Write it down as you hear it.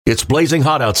It's blazing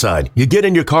hot outside. You get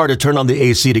in your car to turn on the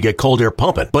AC to get cold air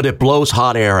pumping, but it blows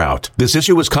hot air out. This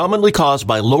issue is commonly caused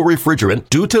by low refrigerant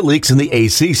due to leaks in the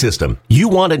AC system. You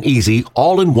want an easy,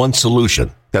 all-in-one solution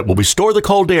that will restore the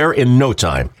cold air in no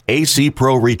time. AC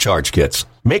Pro Recharge Kits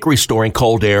make restoring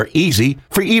cold air easy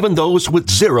for even those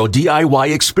with zero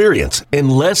DIY experience in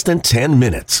less than 10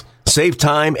 minutes. Save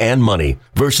time and money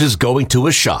versus going to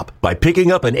a shop by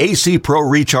picking up an AC Pro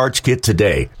Recharge Kit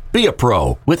today. Be a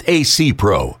pro with AC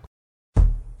Pro.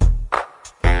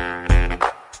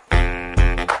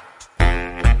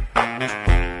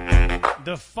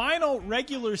 The final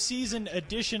regular season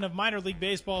edition of Minor League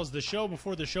Baseball is the Show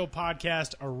Before the Show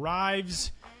podcast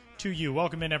arrives to you.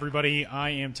 Welcome in, everybody. I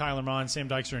am Tyler Mon, Sam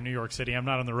Dykstra in New York City. I'm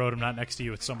not on the road. I'm not next to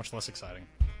you. It's so much less exciting.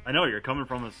 I know, you're coming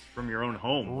from your own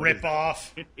home. Rip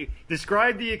off.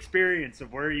 Describe the experience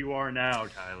of where you are now,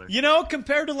 Tyler. You know,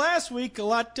 compared to last week, a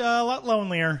lot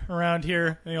lonelier around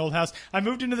here in the old house. I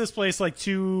moved into this place like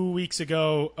 2 weeks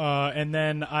ago, and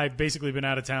then I've basically been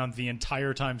out of town the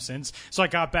entire time since. So I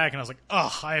got back and I was like,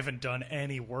 I haven't done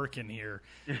any work in here.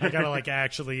 I gotta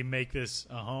actually make this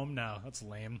a home now. That's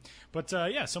lame. But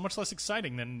yeah, so much less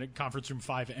exciting than Conference Room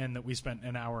 5N that we spent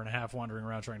an hour and a half wandering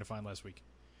around trying to find last week.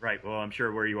 Right. Well, I'm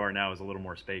sure where you are now is a little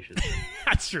more spacious.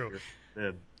 That's true.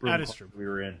 That is true. We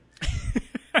were in.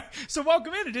 So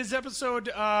welcome in. It is episode.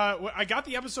 I got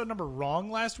the episode number wrong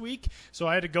last week, so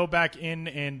I had to go back in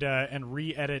and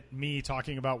re-edit me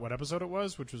talking about what episode it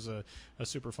was, which was a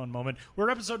super fun moment.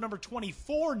 We're at episode number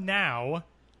 24 now,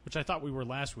 which I thought we were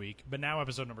last week, but now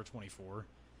episode number 24.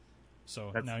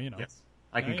 So now you know. Yes.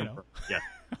 I can confirm. Yeah.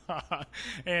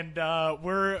 And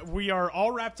we are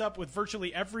all wrapped up with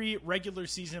virtually every regular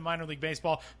season of minor league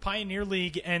baseball. Pioneer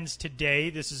League ends today.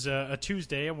 This is a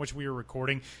Tuesday on which we are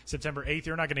recording, September 8th.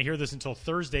 You're not going to hear this until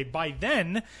Thursday. By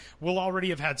then, we'll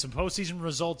already have had some postseason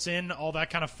results in, all that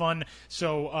kind of fun.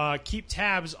 So keep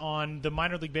tabs on the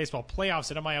minor league baseball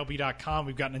playoffs at MILB.com.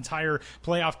 We've got an entire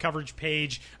playoff coverage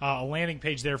page, a landing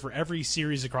page there for every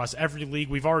series across every league.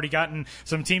 We've already gotten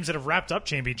some teams that have wrapped up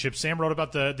championships. Sam wrote about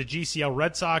the GCL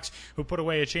Red Sox, who put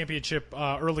away a championship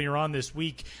earlier on this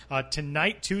week.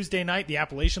 Tonight, Tuesday night, the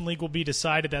Appalachian League will be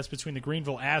decided. That's between the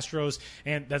Greenville Astros,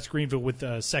 and that's Greenville with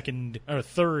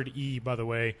third E, by the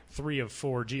way, 3 of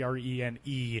 4,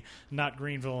 Grene, not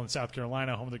Greenville in South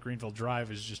Carolina. Home of the Greenville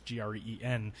Drive is just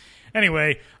Gren.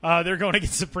 Anyway, they're going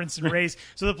against the Princeton Rays.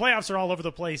 So the playoffs are all over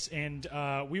the place, and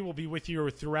we will be with you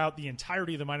throughout the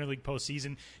entirety of the minor league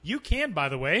postseason. You can, by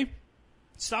the way,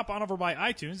 stop on over by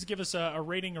iTunes, give us a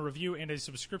rating, a review, and a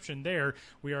subscription there.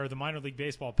 We are the Minor League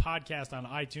Baseball podcast on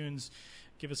iTunes.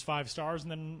 Give us 5 stars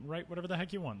and then write whatever the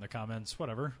heck you want in the comments,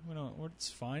 whatever. It's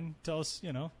fine. Tell us,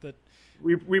 that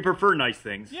we prefer nice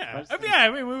things. Yeah, I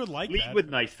mean, we would like lead that. with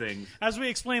nice things. As we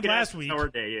explained last week, our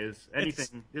day is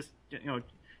anything. Just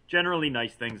generally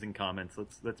nice things in comments.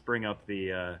 Let's bring up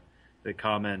the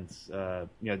comments,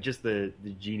 just the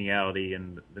geniality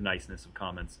and the niceness of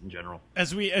comments in general.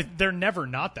 As they're never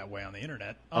not that way on the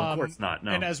internet. Of course not.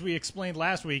 No. And as we explained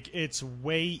last week, it's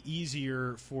way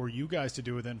easier for you guys to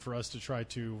do it than for us to try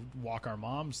to walk our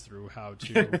moms through how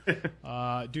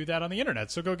to do that on the internet.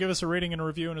 So go give us a rating and a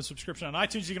review and a subscription on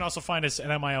iTunes. You can also find us at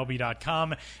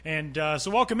MILB.com. And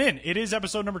so welcome in. It is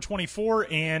episode number 24,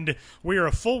 and we are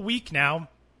a full week now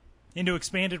into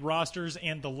expanded rosters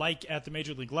and the like at the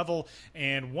major league level.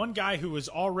 And one guy who was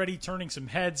already turning some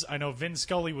heads, I know Vin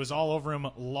Scully was all over him,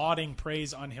 lauding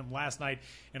praise on him last night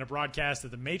in a broadcast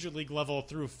at the major league level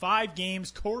through 5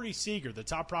 games. Corey Seager, the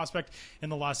top prospect in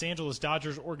the Los Angeles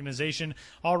Dodgers organization,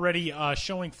 already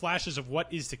showing flashes of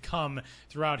what is to come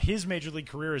throughout his major league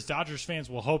career. As Dodgers fans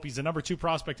will hope, he's the number 2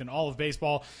 prospect in all of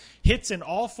baseball. Hits in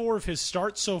all 4 of his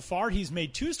starts so far. He's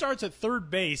made 2 starts at third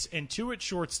base and 2 at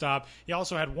shortstop. He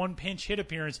also had 1 pinch hit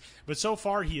appearance, but so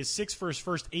far he is 6 for his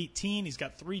first 18. He's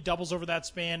got 3 doubles over that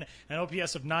span, an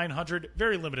OPS of 900.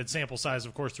 Very limited sample size,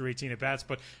 of course, through 18 at-bats,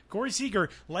 but Corey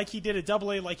Seager, like he did at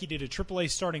AA, like he did at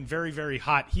AAA, starting very, very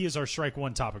hot. He is our strike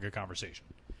one topic of conversation.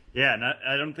 Yeah, and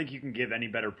I don't think you can give any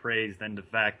better praise than the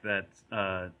fact that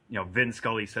Vin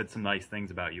Scully said some nice things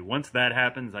about you. Once that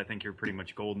happens, I think you're pretty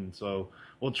much golden. So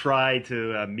we'll try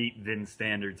to meet Vin's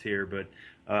standards here. But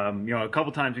a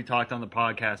couple times we talked on the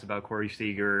podcast about Corey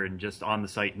Seager and just on the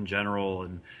site in general,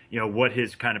 and what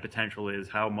his kind of potential is,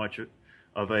 how much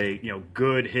of a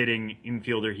good hitting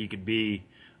infielder he could be.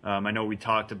 I know we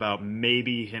talked about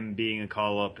maybe him being a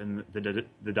call up, and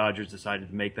the Dodgers decided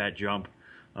to make that jump.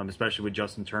 Especially with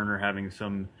Justin Turner having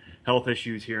some health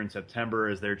issues here in September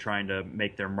as they're trying to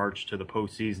make their march to the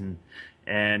postseason.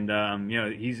 And,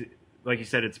 he's like you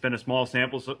said, it's been a small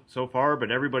sample so far,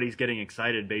 but everybody's getting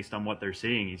excited based on what they're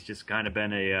seeing. He's just kind of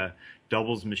been a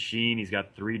doubles machine. He's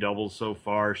got 3 doubles so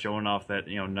far, showing off that,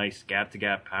 nice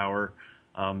gap-to-gap power,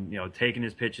 taking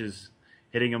his pitches,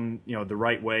 hitting them, the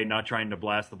right way, not trying to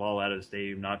blast the ball out of the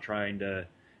stadium, not trying to,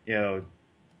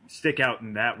 stick out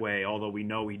in that way, although we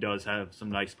know he does have some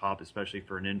nice pop, especially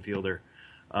for an infielder.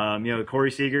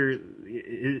 Corey Seager,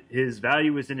 his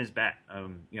value is in his bat.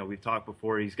 We've talked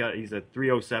before. He's a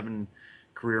 307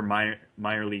 career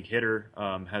minor league hitter.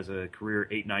 Has a career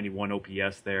 891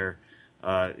 OPS there.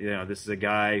 This is a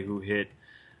guy who hit,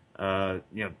 what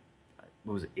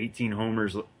was it, 18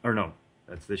 homers? Or no,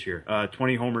 that's this year.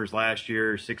 20 homers last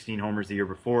year, 16 homers the year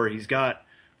before. He's got,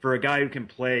 for a guy who can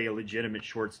play a legitimate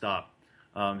shortstop,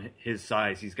 his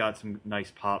size, he's got some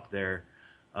nice pop there.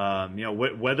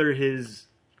 Whether his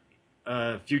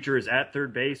future is at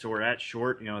third base or at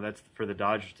short, that's for the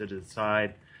Dodgers to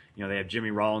decide. They have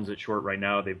Jimmy Rollins at short right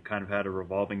now. They've kind of had a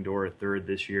revolving door at third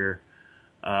this year.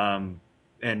 And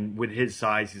with his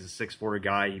size, he's a 6'4"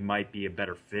 guy. He might be a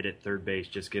better fit at third base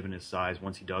just given his size.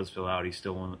 Once he does fill out, he's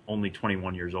still only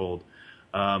 21 years old.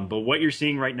 But what you're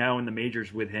seeing right now in the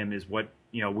majors with him is what,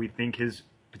 we think his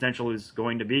potential is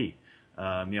going to be.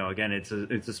 Again, it's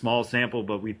a small sample,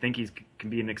 but we think he can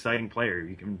be an exciting player.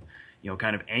 You can,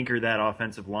 kind of anchor that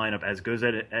offensive lineup as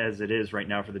good as it is right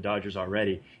now for the Dodgers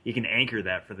already. He can anchor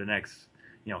that for the next,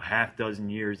 half dozen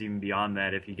years, even beyond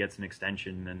that, if he gets an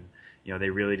extension and, they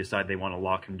really decide they want to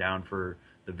lock him down for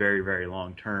the very, very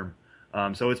long term.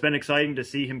 So it's been exciting to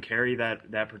see him carry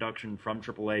that production from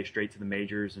AAA straight to the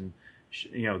majors and,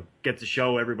 get to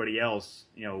show everybody else,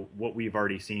 what we've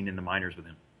already seen in the minors with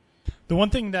him. The one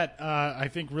thing that I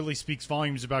think really speaks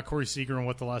volumes about Corey Seager and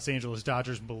what the Los Angeles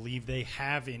Dodgers believe they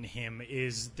have in him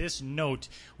is this note,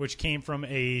 which came from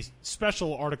a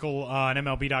special article on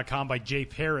MLB.com by Jay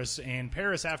Paris. And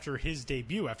Paris, after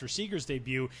Seager's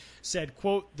debut, said,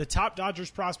 quote, "The top Dodgers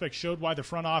prospect showed why the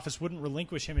front office wouldn't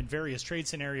relinquish him in various trade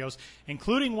scenarios,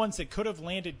 including ones that could have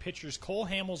landed pitchers Cole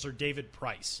Hamels or David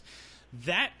Price."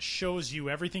 That shows you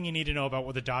everything you need to know about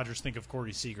what the Dodgers think of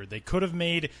Corey Seager. They could have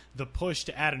made the push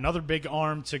to add another big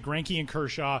arm to Greinke and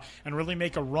Kershaw and really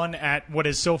make a run at what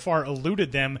has so far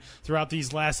eluded them throughout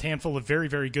these last handful of very,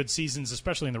 very good seasons,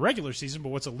 especially in the regular season,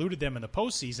 but what's eluded them in the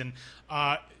postseason.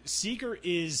 Seager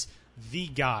is the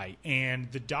guy, and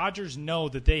the Dodgers know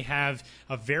that they have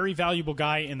a very valuable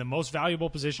guy in the most valuable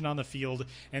position on the field,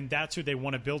 and that's who they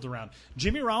want to build around.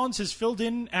 Jimmy Rollins has filled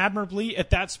in admirably at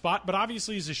that spot, but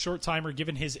obviously he's a short-timer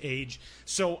given his age.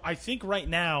 So I think right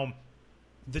now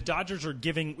the Dodgers are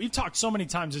giving – we've talked so many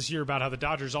times this year about how the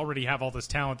Dodgers already have all this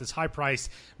talent, this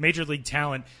high-priced major league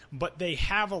talent, but they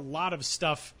have a lot of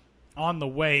stuff on the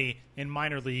way in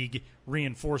minor league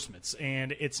reinforcements.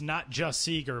 And it's not just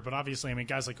Seager, but obviously,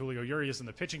 guys like Julio Urias and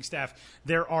the pitching staff,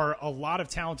 there are a lot of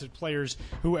talented players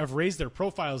who have raised their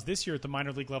profiles this year at the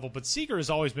minor league level, but Seager has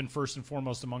always been first and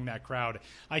foremost among that crowd.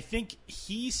 I think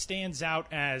he stands out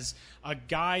as a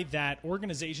guy that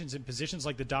organizations in positions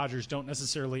like the Dodgers don't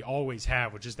necessarily always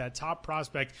have, which is that top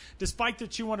prospect, despite the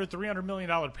 $200, $300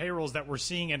 million payrolls that we're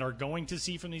seeing and are going to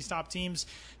see from these top teams,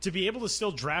 to be able to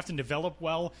still draft and develop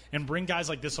well and bring guys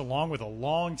like this along with a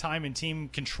long time in team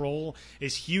control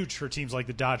is huge for teams like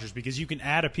the Dodgers, because you can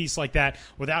add a piece like that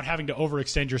without having to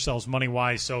overextend yourselves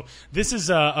money-wise. So this is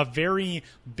a very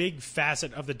big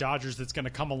facet of the Dodgers that's going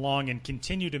to come along and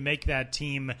continue to make that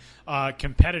team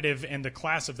competitive and the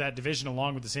class of that division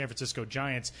along with the San Francisco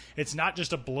Giants. It's not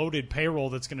just a bloated payroll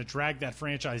that's going to drag that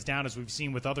franchise down, as we've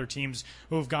seen with other teams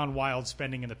who have gone wild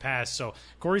spending in the past. So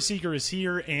Corey Seager is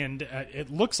here, and it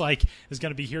looks like is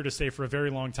going to be here to stay for a very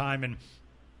long time. And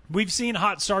we've seen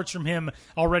hot starts from him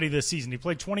already this season. He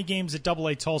played 20 games at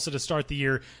AA Tulsa to start the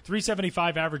year,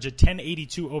 375 average at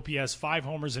 1082 OPS, 5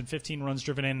 homers and 15 runs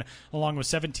driven in, along with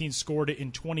 17 scored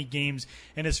in 20 games.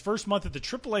 In his first month at the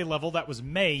AAA level, that was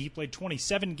May, he played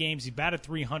 27 games. He batted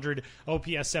 300,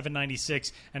 OPS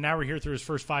 796, and now we're here through his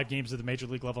first 5 games at the Major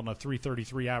League level on a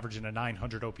 333 average and a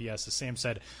 900 OPS. As Sam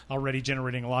said, already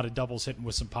generating a lot of doubles, hitting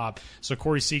with some pop. So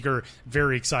Corey Seager,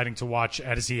 very exciting to watch,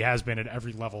 as he has been at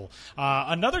every level.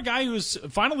 Another guy who's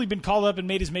finally been called up and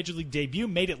made his major league debut,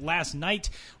 made it last night,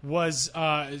 was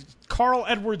Carl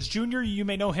Edwards Jr. You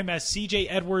may know him as C.J.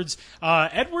 Edwards.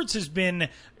 Edwards has been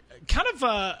kind of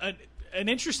an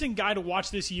interesting guy to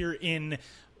watch this year in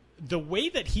the way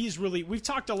that he's really – we've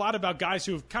talked a lot about guys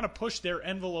who have kind of pushed their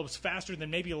envelopes faster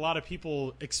than maybe a lot of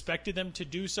people expected them to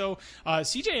do so.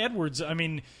 C.J. Edwards,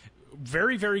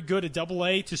 very, very good at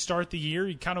Double-A to start the year.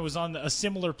 He kind of was on a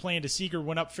similar plan to Seager,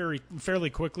 went up fairly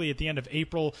quickly at the end of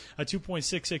April, a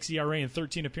 2.66 ERA in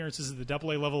 13 appearances at the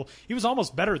Double-A level. He was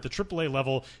almost better at the Triple-A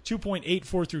level,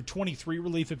 2.84 through 23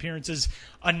 relief appearances.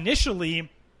 Initially,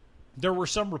 there were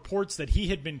some reports that he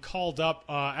had been called up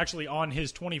actually on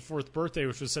his 24th birthday,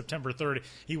 which was September 3rd.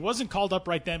 He wasn't called up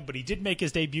right then, but he did make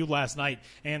his debut last night.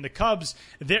 And the Cubs,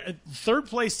 their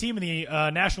third-place team in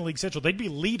the National League Central, they'd be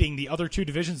leading the other two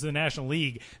divisions of the National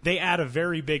League. They add a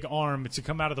very big arm to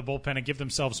come out of the bullpen and give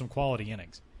themselves some quality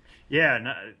innings. Yeah, and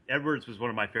Edwards was one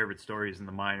of my favorite stories in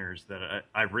the minors that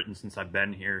I've written since I've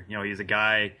been here. You know, he's a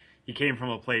guy. He came from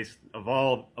a place of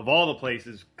all the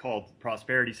places called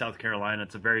Prosperity, South Carolina.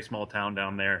 It's a very small town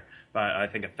down there, I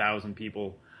think 1,000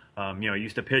 people. He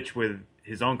used to pitch with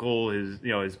his uncle, his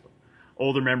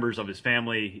older members of his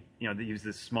family. You know, he was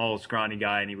this small, scrawny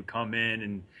guy, and he would come in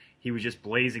and he was just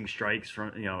blazing strikes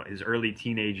from his early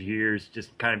teenage years,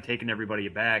 just kind of taking everybody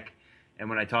aback. And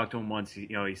when I talked to him once, he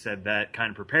said that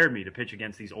kind of prepared me to pitch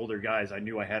against these older guys. I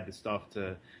knew I had the stuff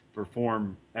to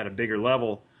perform at a bigger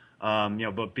level.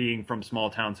 But being from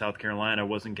small town South Carolina,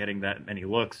 wasn't getting that many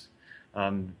looks.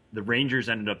 The Rangers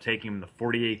ended up taking him in the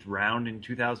 48th round in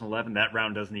 2011. That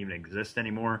round doesn't even exist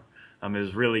anymore. It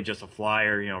was really just a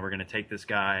flyer. We're going to take this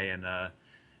guy, and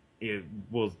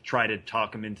we'll try to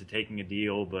talk him into taking a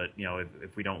deal. But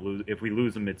if we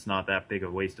lose him, it's not that big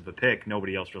a waste of a pick.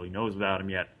 Nobody else really knows about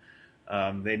him yet.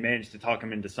 They managed to talk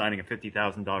him into signing a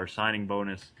 $50,000 signing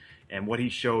bonus, and what he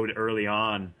showed early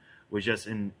on was just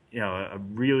a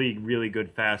really, really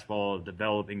good fastball, a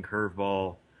developing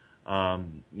curveball.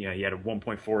 He had a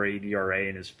 1.48 ERA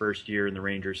in his first year in the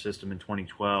Rangers system in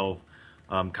 2012.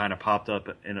 Kind of popped up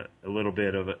in a little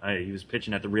bit of he was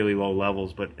pitching at the really low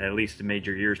levels, but at least in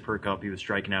major years per cup, he was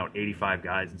striking out 85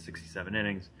 guys in 67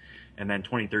 innings. And then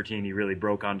 2013, he really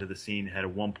broke onto the scene, had a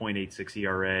 1.86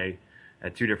 ERA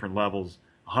at two different levels,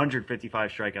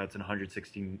 155 strikeouts in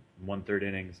 116 1/3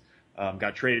 innings.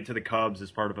 Got traded to the Cubs as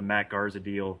part of a Matt Garza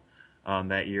deal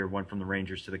that year, went from the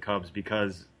Rangers to the Cubs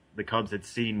because the Cubs had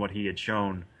seen what he had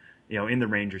shown, in the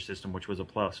Ranger system, which was a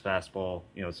plus fastball,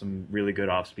 some really good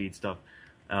off-speed stuff.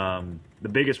 The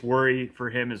biggest worry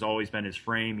for him has always been his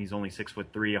frame. He's only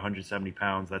 6'3", 170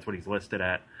 pounds. That's what he's listed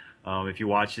at. If you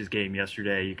watched his game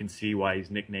yesterday, you can see why he's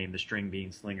nicknamed the String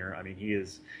Bean Slinger. I mean,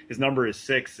 his number is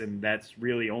 6, and that's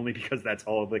really only because that's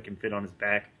all that can fit on his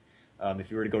back.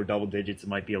 If you were to go double digits, it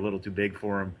might be a little too big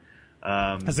for him.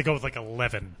 Has to go with like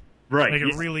 11. Right. Make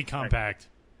it really compact.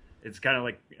 It's kind of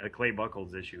like a Clay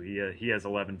Buchholz issue. He has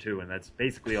 11 too, and that's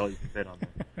basically all you can fit on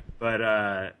there.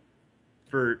 But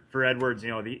for Edwards,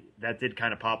 that did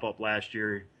kind of pop up last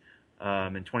year.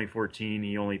 In 2014,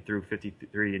 he only threw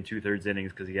 53 and 2/3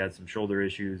 innings because he had some shoulder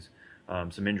issues,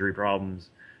 some injury problems.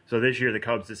 So this year the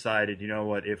Cubs decided,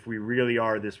 if we really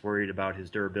are this worried about his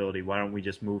durability, why don't we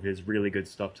just move his really good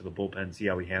stuff to the bullpen, see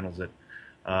how he handles it.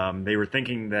 They were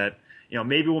thinking that,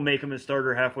 maybe we'll make him a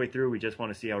starter halfway through. We just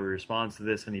want to see how he responds to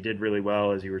this. And he did really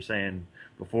well, as you were saying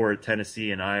before, at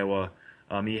Tennessee and Iowa.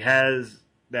 He has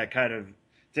that kind of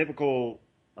typical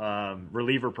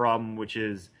reliever problem, which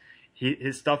is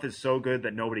his stuff is so good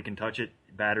that nobody can touch it.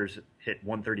 Batters hit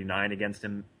 139 against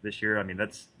him this year. I mean,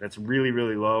 that's really,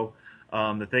 really low.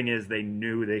 The thing is, they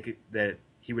knew that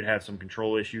he would have some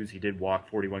control issues. He did walk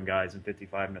 41 guys in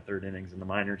 55 1/3 innings in the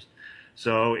minors.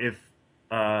 So if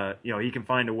he can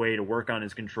find a way to work on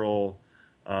his control,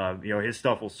 his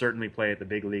stuff will certainly play at the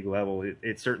big league level.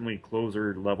 It's certainly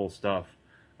closer level stuff.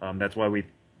 That's why we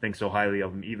think so highly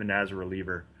of him, even as a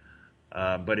reliever.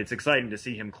 But it's exciting to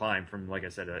see him climb from, like I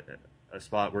said, a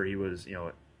spot where he was,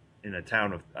 in a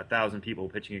town of 1,000 people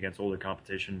pitching against older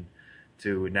competition,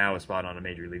 to now a spot on a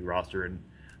major league roster. And,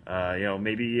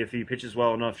 maybe if he pitches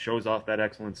well enough, shows off that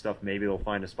excellent stuff, maybe they'll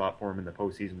find a spot for him in the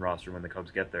postseason roster when the Cubs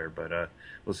get there. But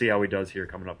we'll see how he does here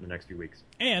coming up in the next few weeks.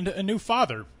 And a new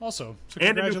father also. So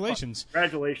congratulations.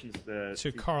 Congratulations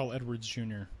to Carl Edwards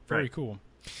Jr. Very cool.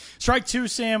 Strike two,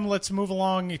 Sam. Let's move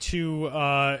along to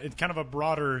kind of a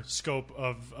broader scope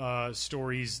of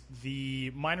stories.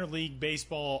 The minor league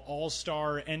baseball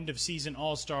all-star, end-of-season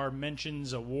all-star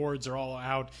mentions, awards are all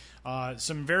out.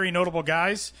 Some very notable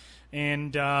guys.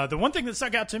 And the one thing that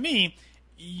stuck out to me,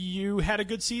 you had a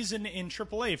good season in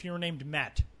AAA if you were named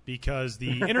Matt, because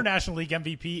the International League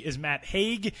MVP is Matt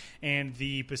Haig, and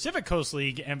the Pacific Coast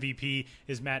League MVP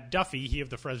is Matt Duffy, he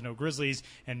of the Fresno Grizzlies,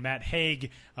 and Matt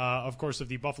Haig, of course, of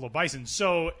the Buffalo Bison.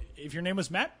 So if your name was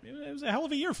Matt, it was a hell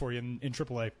of a year for you in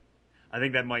AAA. I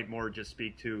think that might more just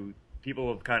speak to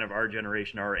people of kind of our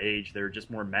generation, our age. There are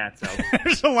just more Matts out there.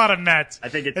 There's a lot of Matts. I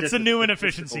think it's a new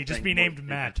inefficiency, just be named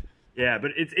Matt. Yeah,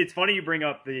 but it's funny you bring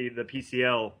up the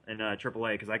PCL and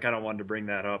AAA because I kind of wanted to bring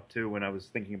that up too when I was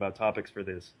thinking about topics for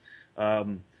this.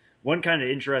 One kind of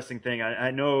interesting thing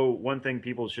I know one thing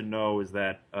people should know is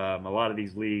that a lot of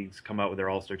these leagues come out with their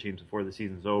all-star teams before the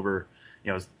season's over.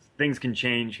 You know, things can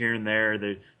change here and there.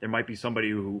 There might be somebody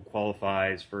who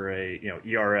qualifies for a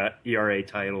ERA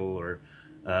title or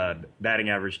batting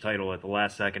average title at the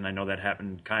last second. I know that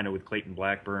happened kind of with Clayton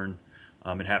Blackburn.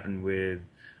 It happened with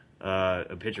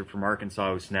a pitcher from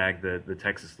Arkansas who snagged the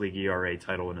Texas League ERA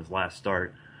title in his last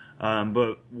start.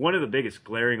 But one of the biggest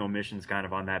glaring omissions kind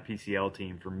of on that PCL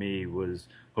team for me was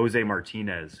Jose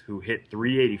Martinez, who hit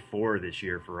 384 this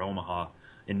year for Omaha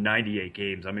in 98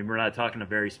 games. I mean, we're not talking a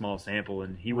very small sample,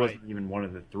 and he wasn't even one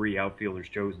of the 3 outfielders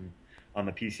chosen on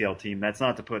the PCL team. That's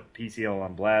not to put PCL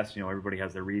on blast. You know, everybody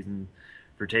has their reason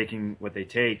for taking what they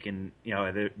take, and, you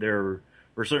know, there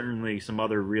were certainly some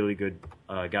other really good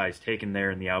guys taken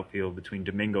there in the outfield between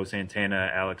Domingo Santana,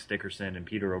 Alex Dickerson, and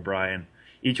Peter O'Brien,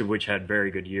 each of which had very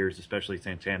good years, especially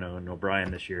Santana and O'Brien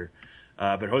this year.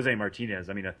 But Jose Martinez,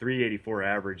 I mean, a 384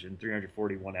 average and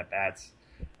 341 at-bats.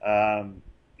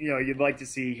 You know, you'd like to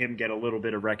see him get a little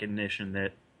bit of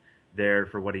recognition there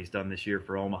for what he's done this year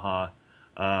for Omaha.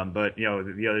 But, you know,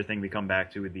 the other thing we come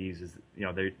back to with these is, you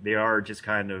know, they are just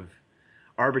kind of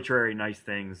arbitrary nice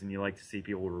things, and you like to see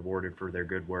people rewarded for their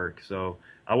good work. So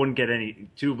I wouldn't get any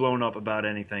too blown up about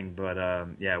anything, but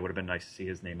yeah, it would have been nice to see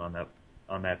his name on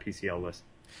that PCL list.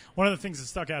 One of the things that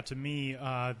stuck out to me,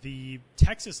 the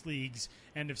Texas League's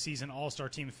end-of-season all-star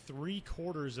team,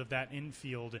 3/4 of that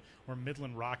infield were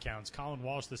Midland Rockhounds. Colin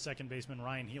Walsh, the second baseman,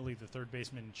 Ryan Healy, the third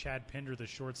baseman, Chad Pinder, the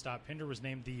shortstop. Pinder was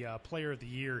named the player of the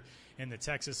year in the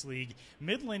Texas League.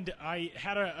 Midland, I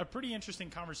had a pretty interesting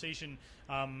conversation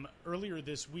earlier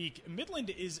this week.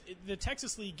 Midland the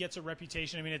Texas League gets a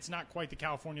reputation. I mean, it's not quite the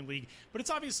California League, but it's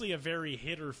obviously a very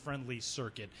hitter-friendly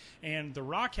circuit. And the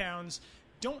Rockhounds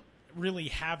don't really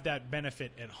have that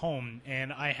benefit at home.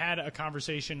 And I had a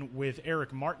conversation with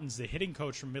Eric Martins, the hitting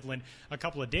coach from Midland, a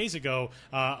couple of days ago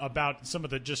about some of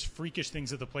the just freakish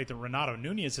things at the plate that Renato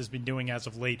Nunez has been doing as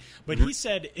of late. But he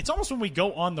said it's almost when we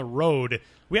go on the road,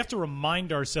 we have to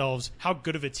remind ourselves how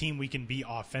good of a team we can be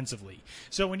offensively.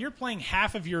 So when you're playing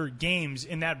half of your games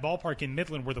in that ballpark in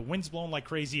Midland where the wind's blowing like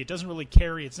crazy, it doesn't really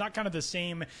carry, it's not kind of the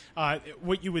same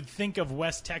what you would think of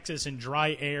West Texas and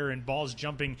dry air and balls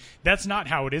jumping. That's not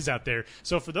how it is out there.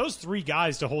 So for those 3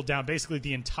 guys to hold down basically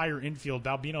the entire infield,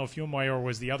 Balbino Fumayor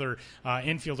was the other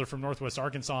infielder from Northwest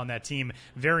Arkansas on that team.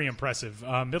 Very impressive.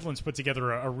 Midland's put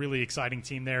together a really exciting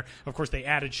team there. Of course, they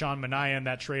added Sean Manaea in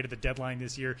that trade at the deadline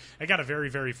this year. They got a very,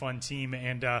 very fun team,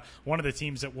 and one of the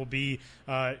teams that will be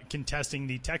contesting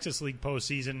the Texas League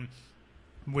postseason,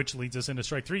 which leads us into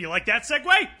strike 3. You like that segue?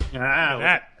 Look at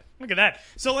that. Look at that.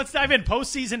 So let's dive in.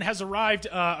 Postseason has arrived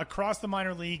across the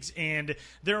minor leagues, and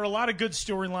there are a lot of good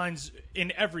storylines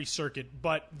in every circuit,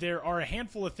 but there are a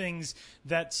handful of things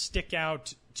that stick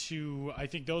out to, I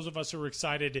think, those of us who are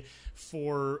excited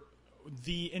for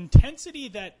the intensity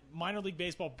that minor league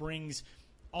baseball brings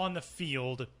on the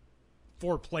field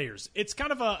for players. It's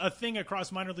kind of a thing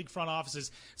across minor league front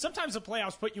offices. Sometimes the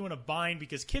playoffs put you in a bind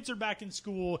because kids are back in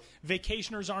school,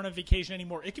 vacationers aren't on vacation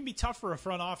anymore. It can be tough for a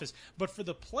front office, but for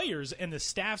the players and the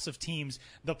staffs of teams,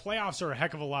 the playoffs are a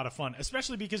heck of a lot of fun,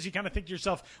 especially because you kind of think to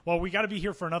yourself, well, we got to be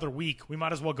here for another week. We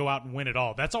might as well go out and win it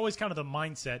all. That's always kind of the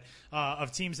mindset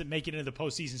of teams that make it into the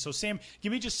postseason. So, Sam,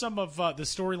 give me just some of the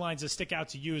storylines that stick out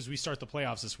to you as we start the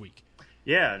playoffs this week.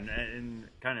 Yeah, and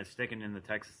kind of sticking in the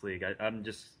Texas League, I'm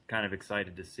just kind of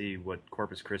excited to see what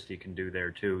Corpus Christi can do there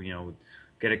too. You know,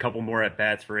 get a couple more at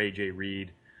bats for AJ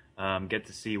Reed, get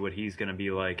to see what he's going to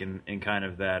be like in kind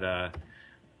of that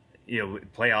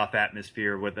playoff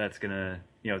atmosphere. What that's going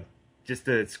to just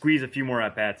to squeeze a few more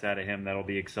at bats out of him, that'll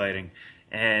be exciting.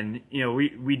 And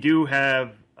we do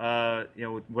have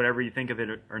whatever you think of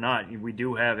it or not, we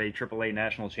do have a AAA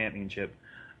national championship,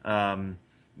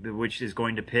 which is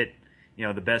going to pit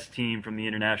the best team from the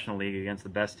International League against the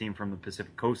best team from the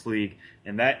Pacific Coast League.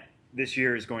 And that this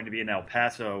year is going to be in El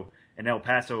Paso. And El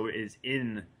Paso is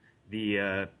in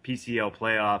the PCL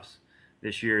playoffs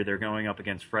this year. They're going up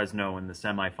against Fresno in the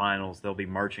semifinals. They'll be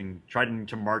trying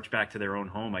to march back to their own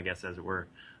home, I guess, as it were.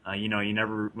 You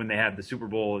never, when they have the Super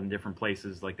Bowl in different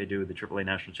places like they do with the AAA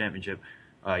National Championship,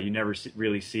 you never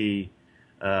really see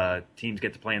teams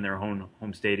get to play in their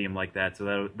home stadium like that.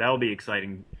 So that'll be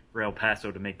exciting for El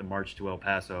Paso to make the march to El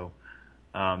Paso.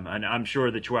 And I'm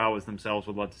sure the Chihuahuas themselves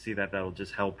would love to see that. That'll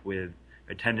just help with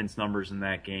attendance numbers in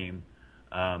that game.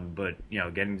 But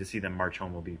getting to see them march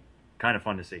home will be kind of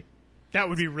fun to see. That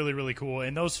would be really, really cool.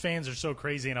 And those fans are so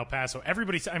crazy in El Paso.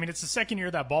 It's the second year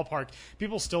of that ballpark.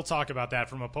 People still talk about that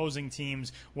from opposing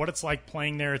teams, what it's like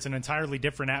playing there. It's an entirely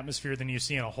different atmosphere than you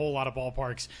see in a whole lot of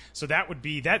ballparks. So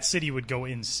that city would go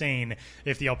insane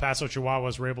if the El Paso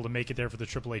Chihuahuas were able to make it there for the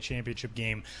AAA championship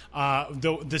game.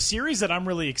 The series that I'm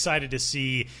really excited to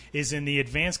see is in the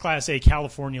Advanced Class A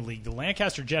California League. The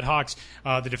Lancaster Jethawks,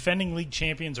 the defending league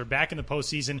champions, are back in the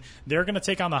postseason. They're going to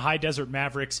take on the High Desert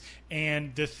Mavericks.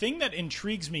 And the thing that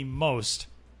intrigues me most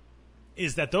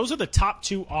is that those are the top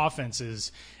two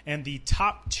offenses and the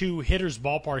top two hitters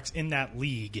ballparks in that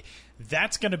league.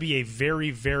 That's going to be a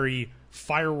very, very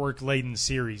firework-laden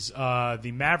series.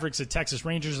 The Mavericks, a Texas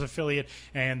Rangers affiliate,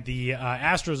 and the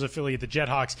Astros affiliate, the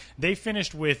Jethawks, they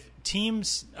finished with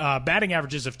teams batting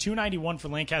averages of 291 for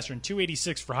Lancaster and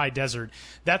 286 for High Desert.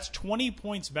 That's 20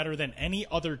 points better than any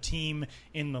other team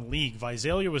in the league.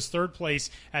 Visalia was third place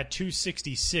at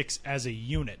 266 as a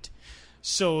unit.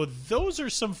 So those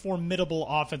are some formidable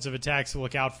offensive attacks to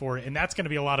look out for, and that's going to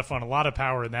be a lot of fun, a lot of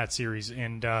power in that series.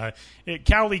 And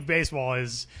Cal League Baseball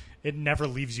it never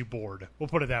leaves you bored. We'll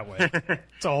put it that way.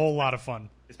 It's a whole lot of fun.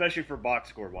 Especially for box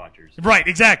score watchers. Right,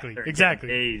 exactly. They're Exactly.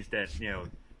 Dazed at,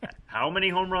 how many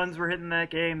home runs were hitting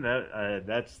that game?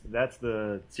 That's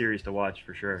the series to watch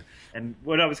for sure. And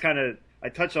what I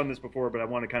touched on this before, but I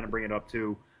want to kind of bring it up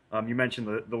too. You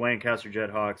mentioned the Lancaster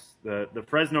Jethawks. The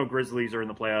Fresno Grizzlies are in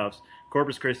the playoffs.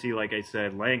 Corpus Christi, like I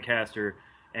said, Lancaster,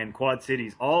 and Quad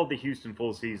Cities, all of the Houston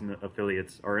full season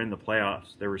affiliates are in the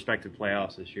playoffs, their respective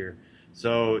playoffs this year.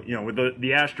 So, with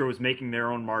the Astros making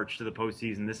their own march to the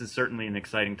postseason, this is certainly an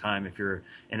exciting time if you're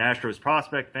an Astros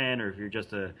prospect fan or if you're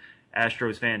just a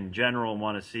Astros fan in general and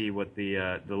want to see what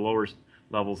the lower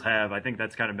levels have. I think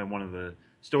that's kind of been one of the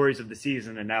stories of the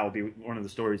season, and now will be one of the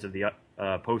stories of the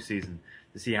postseason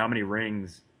to see how many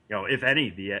rings, if any,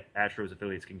 the Astros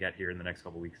affiliates can get here in the next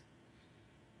couple weeks.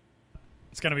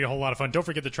 It's going to be a whole lot of fun. Don't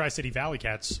forget the Tri-City Valley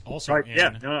Cats also. Right, in,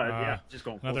 just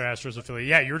going another Astros affiliate.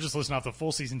 Yeah, you were just listing off the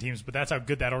full season teams, but that's how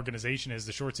good that organization is.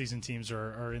 The short season teams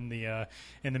are in the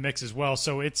mix as well.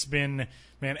 So it's been,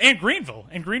 man, and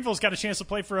Greenville's got a chance to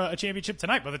play for a championship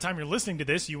tonight. By the time you're listening to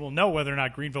this, you will know whether or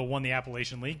not Greenville won the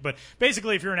Appalachian League. But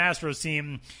basically, if you're an Astros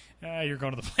team, you're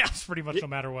going to the playoffs pretty much no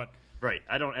matter what. Right.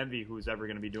 I don't envy who's ever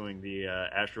going to be doing the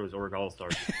Astros Org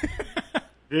All-Stars.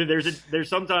 There's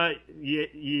sometimes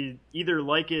you either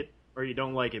like it or you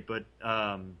don't like it, but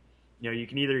you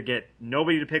can either get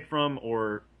nobody to pick from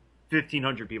or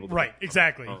 1,500 people to pick from.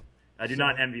 Exactly. So I do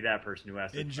not envy that person who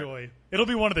has to enjoy. It'll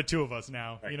be one of the two of us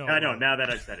now. Right. I know. Now that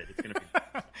I've said it, it's going to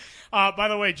be. By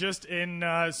the way, just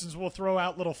since we'll throw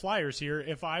out little flyers here,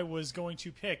 if I was going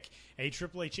to pick a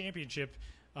AAA championship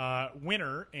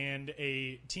winner and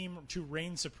a team to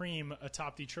reign supreme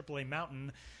atop the AAA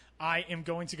mountain, I am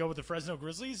going to go with the Fresno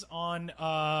Grizzlies on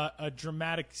a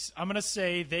dramatic. I'm going to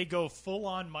say they go full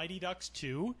on Mighty Ducks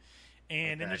 2.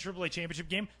 And in the AAA championship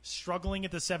game, struggling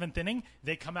at the seventh inning,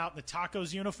 they come out in the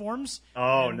Tacos uniforms.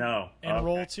 And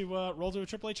roll to a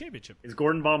AAA championship. Is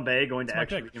Gordon Bombay going to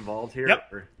actually be involved here?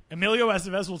 Yep. Emilio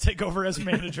Estevez will take over as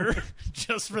manager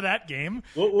just for that game.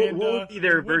 What would be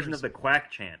their version of the quack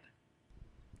chant?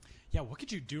 Yeah, what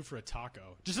could you do for a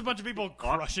taco? Just a bunch of people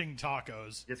crushing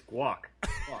tacos. Just guac.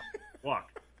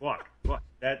 Guac.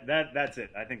 That's it.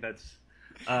 I think that's.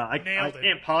 I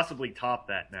can't possibly top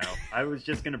that now. I was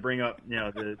just going to bring up,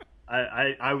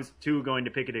 I was going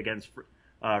to pick it against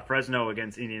Fresno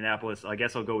against Indianapolis. I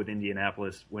guess I'll go with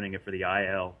Indianapolis winning it for the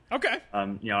IL. Okay.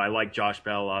 I like Josh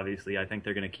Bell, obviously. I think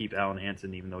they're going to keep Alan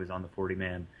Hansen, even though he's on the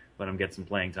 40-man. Let him get some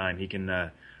playing time. He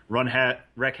can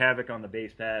wreak havoc on the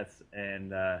base paths,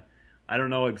 and I don't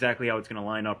know exactly how it's going to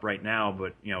line up right now,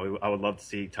 but I would love to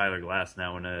see Tyler Glass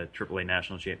now in a AAA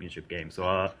national championship game.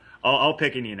 So I'll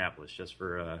pick Indianapolis just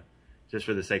for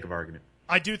the sake of argument.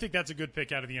 I do think that's a good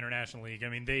pick out of the International League. I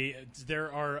mean,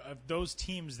 there are those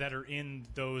teams that are in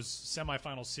those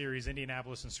semifinal series,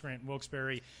 Indianapolis and Scranton,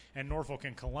 Wilkes-Barre, and Norfolk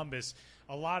and Columbus.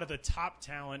 A lot of the top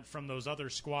talent from those other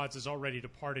squads has already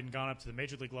departed and gone up to the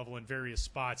Major League level in various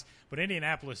spots. But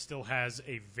Indianapolis still has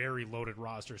a very loaded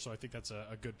roster, so I think that's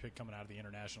a good pick coming out of the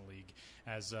International League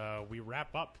as we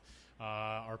wrap up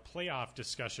our playoff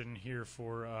discussion here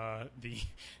for the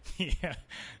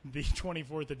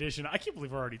 24th edition. I can't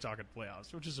believe we're already talking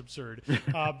playoffs, which is absurd.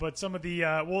 But some of the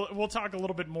we'll talk a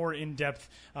little bit more in depth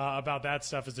about that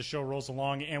stuff as the show rolls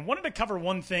along. And wanted to cover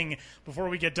one thing before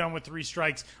we get done with Three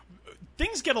Strikes.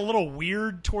 Things get a little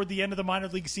weird toward the end of the minor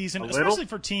league season, especially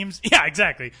for teams. Yeah,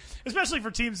 exactly. Especially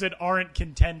for teams that aren't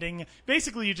contending.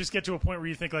 Basically, you just get to a point where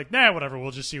you think like, nah, whatever.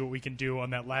 We'll just see what we can do on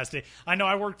that last day. I know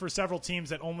I worked for several teams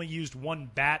that only used used one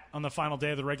bat on the final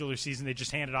day of the regular season. They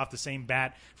just handed off the same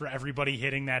bat for everybody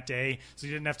hitting that day, so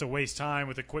you didn't have to waste time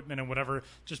with equipment and whatever.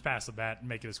 Just pass the bat and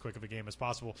make it as quick of a game as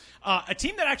possible. A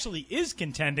team that actually is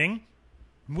contending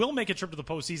will make a trip to the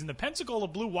postseason. The Pensacola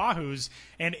Blue Wahoos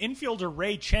and infielder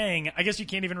Ray Chang. I guess you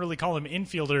can't even really call him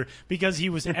infielder because he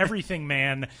was everything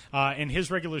man in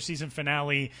his regular season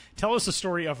finale. Tell us the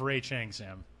story of Ray Chang,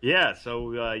 Sam. Yeah,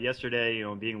 so yesterday,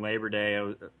 being Labor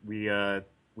Day, we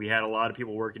had a lot of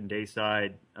people working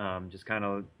dayside, just kind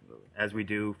of as we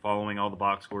do, following all the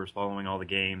box scores, following all the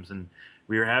games, and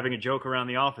we were having a joke around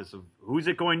the office of who's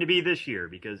it going to be this year,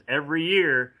 because every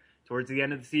year towards the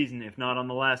end of the season, if not on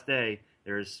the last day,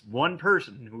 there's one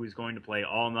person who is going to play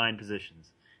all 9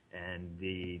 positions. And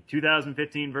the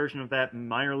 2015 version of that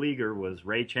minor leaguer was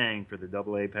Ray Chang for the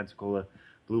AA Pensacola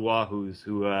Blue Wahoos,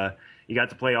 who he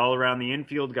got to play all around the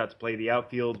infield, got to play the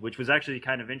outfield, which was actually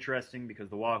kind of interesting because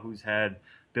the Wahoos had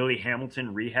Billy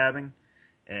Hamilton rehabbing.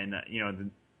 And,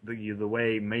 the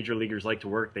way major leaguers like to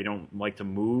work, they don't like to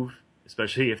move,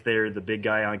 especially if they're the big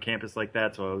guy on campus like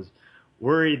that. So I was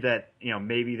worried that,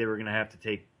 maybe they were going to have to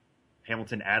take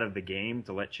Hamilton out of the game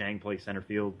to let Chang play center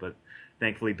field, but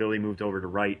thankfully Billy moved over to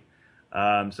right.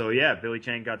 Billy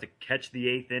Chang got to catch the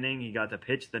 8th inning. He got to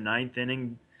pitch the 9th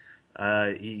inning.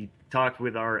 He talked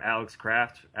with our Alex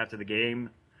Kraft after the game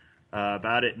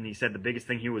about it, and he said the biggest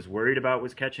thing he was worried about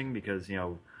was catching because,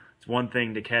 it's one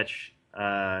thing to catch.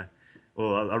 I'll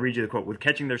read you the quote. With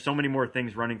catching, there's so many more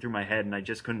things running through my head, and I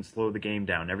just couldn't slow the game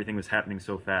down. Everything was happening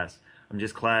so fast. I'm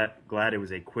just glad it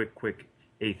was a quick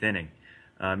 8th inning.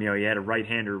 He had a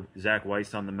right-hander, Zach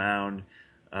Weiss, on the mound.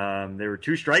 There were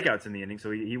 2 strikeouts in the inning, so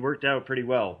he worked out pretty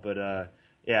well. But,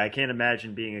 I can't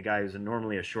imagine being a guy who's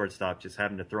normally a shortstop just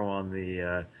having to throw on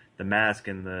the mask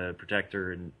and the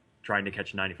protector and trying to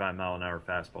catch 95-mile-an-hour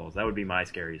fastballs. That would be my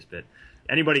scariest bit.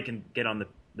 Anybody can get on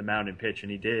the mound and pitch,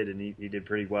 and he did, and he did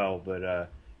pretty well. But,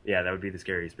 that would be the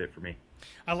scariest bit for me.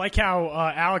 I like how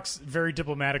Alex very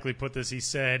diplomatically put this. He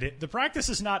said, the practice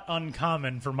is not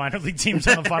uncommon for minor league teams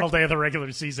on the final day of the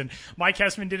regular season. Mike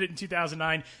Hessman did it in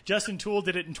 2009. Justin Toole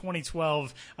did it in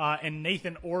 2012. And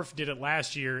Nathan Orff did it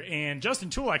last year. And Justin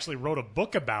Toole actually wrote a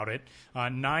book about it,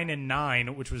 9 and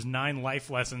 9, which was 9 life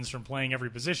lessons from playing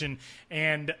every position.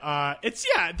 And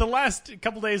the last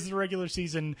couple days of the regular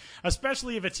season,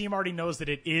 especially if a team already knows that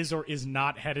it is or is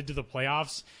not headed to the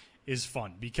playoffs, is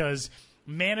fun because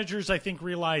managers, I think,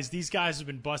 realize these guys have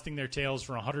been busting their tails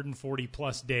for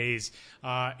 140-plus days,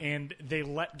 and they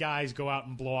let guys go out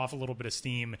and blow off a little bit of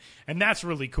steam, and that's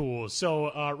really cool.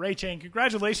 So, Ray Chang,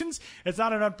 congratulations. It's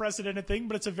not an unprecedented thing,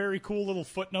 but it's a very cool little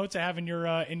footnote to have in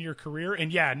your career.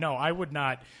 And, I would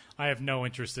not – I have no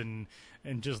interest in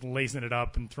just lacing it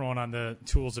up and throwing on the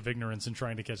tools of ignorance and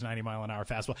trying to catch 90-mile-an-hour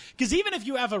fastball. Because even if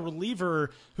you have a reliever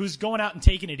who's going out and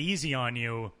taking it easy on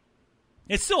you,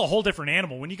 it's still a whole different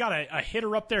animal. When you got a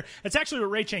hitter up there, that's actually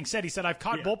what Ray Chang said. He said, I've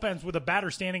caught bullpens with a batter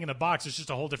standing in the box. It's just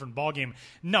a whole different ballgame.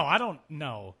 No, I don't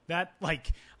know.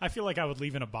 I feel like I would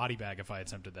leave in a body bag if I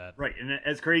attempted that. Right, and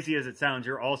as crazy as it sounds,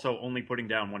 you're also only putting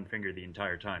down one finger the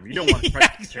entire time. You don't want to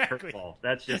practice a curveball.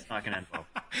 That's just not going to end well.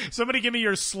 Somebody give me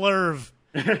your slurve.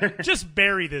 Just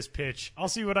bury this pitch. I'll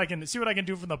see what I can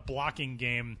do from the blocking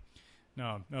game.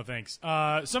 No, thanks.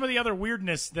 Some of the other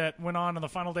weirdness that went on the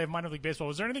final day of minor league baseball,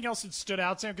 was there anything else that stood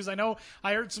out, Sam? Because I know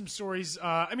I heard some stories.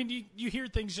 You hear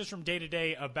things just from day to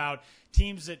day about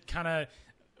teams that kind of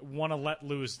want to let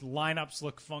loose. Lineups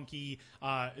look funky.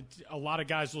 A lot of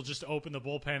guys will just open the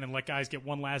bullpen and let guys get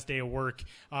one last day of work.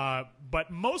 But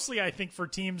mostly I think for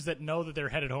teams that know that they're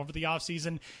headed home for the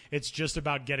offseason, it's just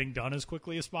about getting done as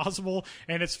quickly as possible.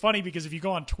 And it's funny because if you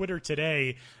go on Twitter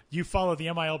today, you follow the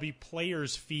MILB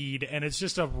players feed, and it's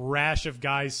just a rash of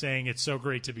guys saying it's so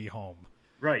great to be home.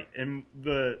 Right. And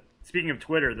speaking of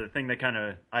Twitter, the thing that kind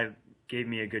of gave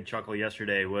me a good chuckle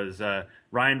yesterday was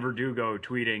Ryan Verdugo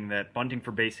tweeting that bunting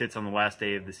for base hits on the last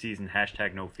day of the season,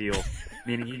 #NoFeel,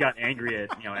 meaning he got angry at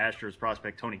Astros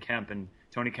prospect Tony Kemp, and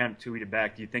Tony Kemp tweeted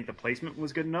back, "Do you think the placement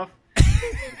was good enough?"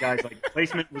 The guy's like,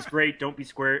 "Placement was great. Don't be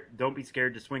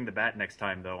scared to swing the bat next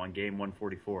time though on game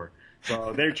 144."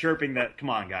 So they're chirping that, "Come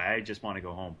on, guy, I just want to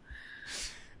go home."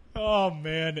 Oh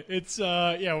man, it's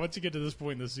once you get to this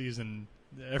point in the season,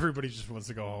 everybody just wants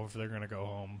to go home if they're going to go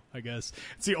home, I guess.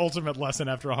 It's the ultimate lesson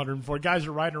after 104. Guys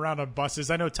are riding around on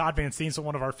buses. I know Todd Van Steen's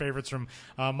one of our favorites from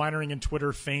minoring and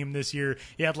Twitter fame this year.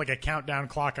 He had like a countdown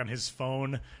clock on his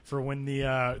phone for when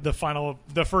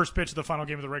the first pitch of the final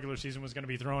game of the regular season was going to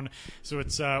be thrown. So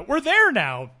it's we're there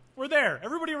now. We're there.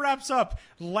 Everybody wraps up.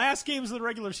 Last games of the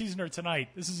regular season are tonight.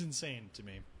 This is insane to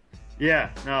me.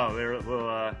 Yeah,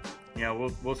 no,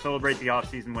 we'll celebrate the off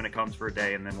season when it comes for a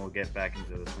day, and then we'll get back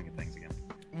into the swing of things again.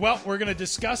 Well, we're going to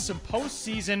discuss some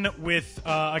postseason with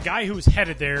a guy who is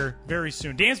headed there very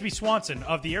soon. Dansby Swanson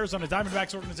of the Arizona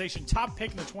Diamondbacks organization, top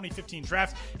pick in the 2015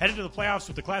 draft, headed to the playoffs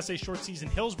with the Class A short season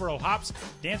Hillsboro Hops.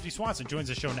 Dansby Swanson joins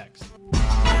the show next.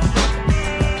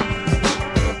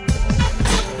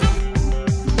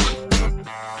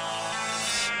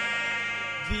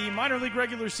 The minor league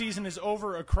regular season is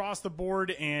over across the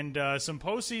board, and some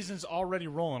postseasons already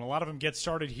rolling. A lot of them get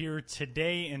started here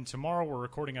today and tomorrow. We're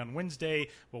recording on Wednesday,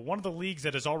 but one of the leagues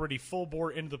that is already full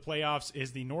bore into the playoffs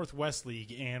is the Northwest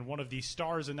League, and one of the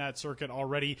stars in that circuit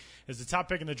already is the top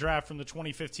pick in the draft from the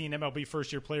 2015 MLB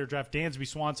first-year player draft, Dansby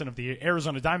Swanson of the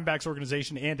Arizona Diamondbacks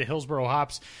organization and the Hillsboro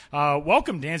Hops.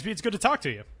 Welcome, Dansby. It's good to talk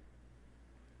to you.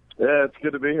 Yeah, it's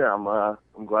good to be here.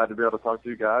 I'm glad to be able to talk to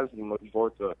you guys and looking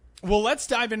forward to it. Well, let's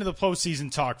dive into the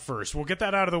postseason talk first. We'll get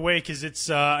that out of the way because it's,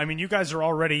 you guys are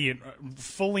already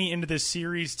fully into this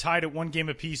series, tied at one game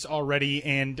apiece already.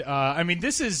 And,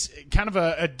 this is kind of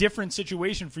a different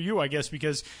situation for you, I guess,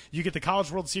 because you get the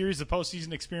College World Series, the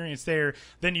postseason experience there.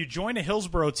 Then you join a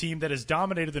Hillsboro team that has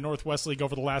dominated the Northwest League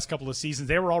over the last couple of seasons.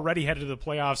 They were already headed to the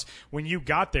playoffs when you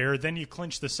got there. Then you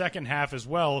clinched the second half as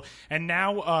well. And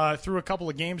now, through a couple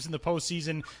of games in the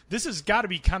postseason, this has got to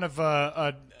be kind of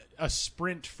a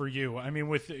sprint for you. I mean,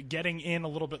 with getting in a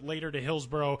little bit later to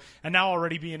Hillsboro and now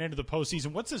already being into the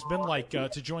postseason, what's this been like to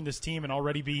join this team and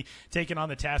already be taking on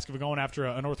the task of going after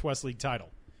a Northwest League title?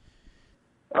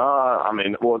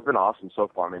 It's been awesome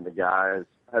so far. I mean, the guys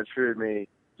have treated me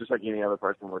just like any other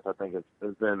person, which I think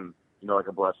has been, like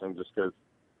a blessing just because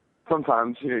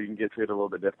sometimes, you can get treated a little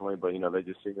bit differently, but, they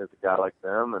just see me as a guy like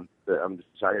them and I'm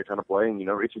just out here trying to play and,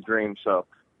 reach a dream. So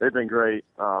they've been great.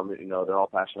 They're all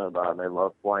passionate about it and they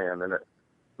love playing. And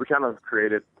we kind of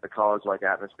created a college-like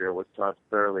atmosphere, which I've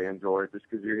thoroughly enjoyed just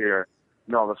because you hear,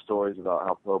 all the stories about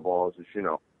how pro ball is just,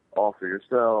 all for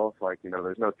yourself. Like,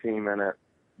 there's no team in it,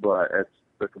 but it's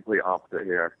the complete opposite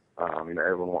here.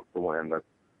 Everyone wants to win.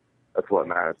 That's what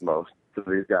matters most to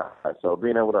these guys. So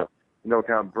being able to,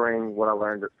 kind of bring what I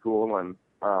learned at school and,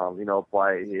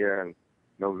 apply it here and,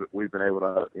 we've been able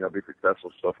to, be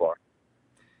successful so far.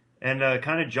 And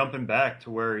kind of jumping back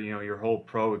to where, your whole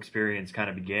pro experience kind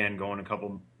of began, going a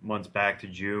couple months back to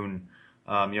June,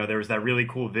 there was that really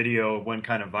cool video, went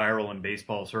kind of viral in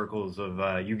baseball circles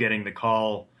of you getting the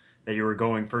call that you were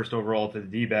going first overall to the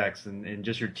D-backs and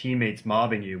just your teammates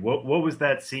mobbing you. What was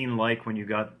that scene like when you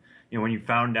got, when you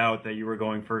found out that you were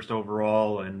going first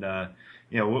overall and,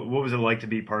 what was it like to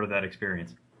be part of that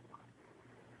experience?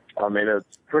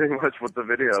 It's pretty much what the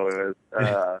video is.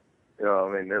 It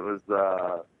was,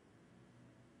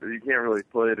 you can't really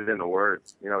put it into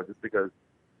words, just because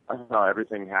I saw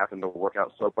everything happen to work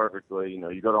out so perfectly.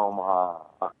 You go to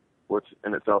Omaha, which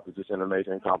in itself is just an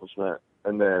amazing accomplishment.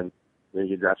 And then you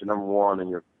get drafted number one and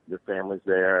your family's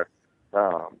there,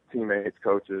 teammates,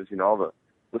 coaches, all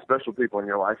the special people in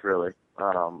your life really,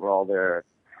 we're all there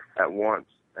at once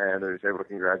and they're just able to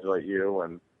congratulate you.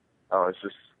 And it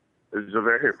was a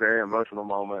very, very emotional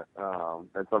moment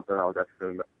and something I'll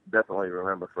definitely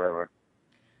remember forever.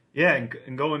 Yeah,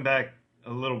 and going back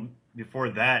a little before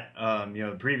that,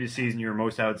 the previous season you were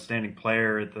most outstanding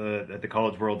player at the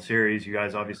College World Series. You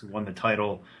guys obviously won the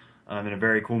title in a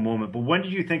very cool moment. But when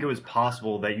did you think it was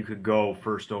possible that you could go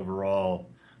first overall,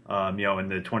 in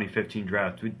the 2015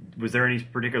 draft? Was there any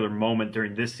particular moment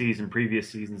during this season, previous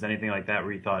seasons, anything like that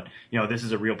where you thought, this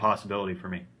is a real possibility for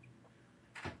me?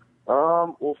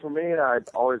 Well, for me, I'd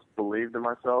always believed in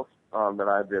myself that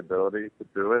I had the ability to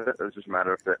do it. It was just a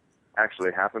matter of it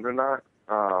actually happened or not.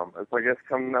 So I guess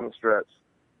coming down the stretch,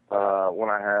 when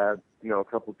I had, a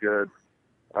couple good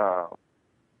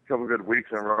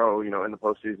weeks in a row, in the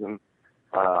postseason,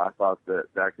 I thought that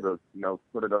I could have,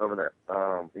 put it over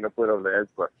the edge,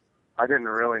 but I didn't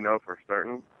really know for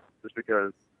certain just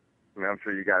because, I'm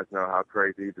sure you guys know how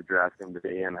crazy the draft can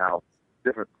be and how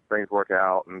different things work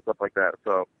out and stuff like that.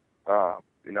 So, I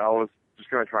was just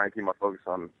going to try and keep my focus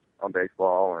on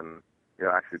baseball and,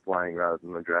 actually playing rather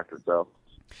than the draft itself.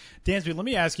 Dansby, let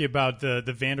me ask you about the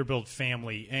Vanderbilt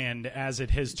family, and as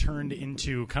it has turned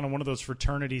into kind of one of those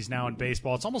fraternities now in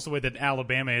baseball. It's almost the way that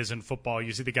Alabama is in football.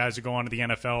 You see the guys who go on to the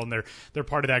NFL, and they're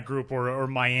part of that group, or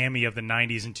Miami of the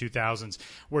 90s and 2000s,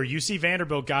 where you see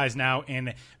Vanderbilt guys now,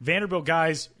 and Vanderbilt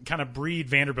guys kind of breed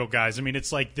Vanderbilt guys.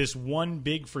 It's like this one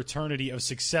big fraternity of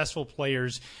successful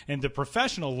players in the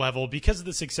professional level because of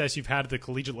the success you've had at the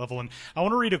collegiate level. And I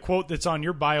want to read a quote that's on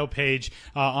your bio page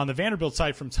on the Vanderbilt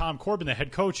site from Tom Corbin, the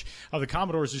head coach of the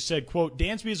Commodores, who said, quote,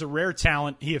 "Dansby is a rare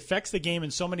talent. He affects the game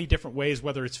in so many different ways,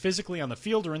 whether it's physically on the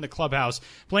field or in the clubhouse.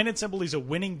 Plain and simple, he's a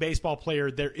winning baseball player.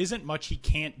 There isn't much he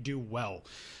can't do well."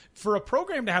 For a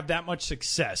program to have that much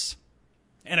success,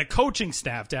 and a coaching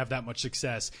staff to have that much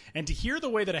success, and to hear the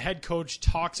way that a head coach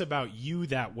talks about you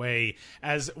that way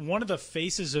as one of the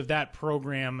faces of that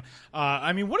program,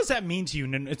 I mean, what does that mean to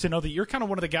you to know that you're kind of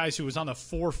one of the guys who was on the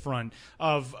forefront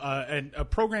of a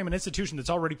program, an institution that's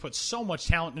already put so much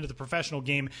talent into the professional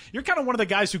game? You're kind of one of the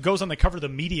guys who goes on the cover of the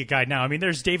media guide now. I mean,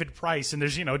 there's David Price and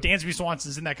there's, Dansby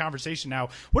Swanson's in that conversation now.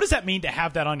 What does that mean to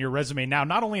have that on your resume now,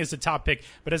 not only as a top pick,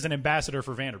 but as an ambassador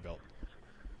for Vanderbilt?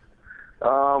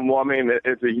 Well, I mean,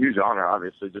 it's a huge honor,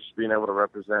 obviously, just being able to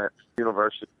represent the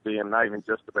university, and not even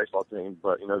just the baseball team,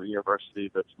 but, the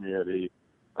university, the community,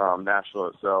 Nashville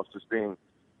itself. Just being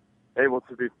able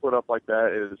to be put up like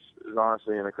that is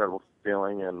honestly an incredible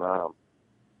feeling.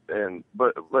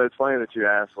 But it's funny that you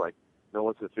ask, like,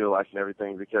 what's it feel like and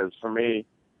everything, because for me,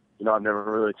 I've never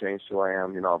really changed who I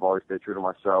am. I've always stayed true to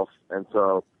myself. And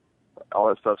so all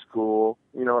that stuff's cool,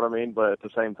 you know what I mean? But at the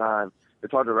same time,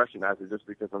 it's hard to recognize it just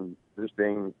because I'm just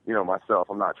being, myself.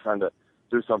 I'm not trying to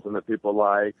do something that people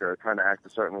like or trying to act a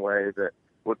certain way that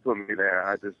would put me there.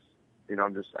 I just,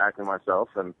 I'm just acting myself,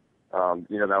 and, that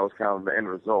was kind of the end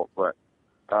result. But,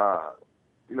 the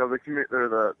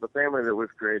family that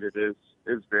we've created is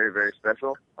very, very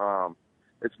special.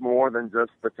 It's more than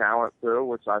just the talent too,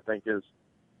 which I think is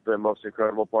the most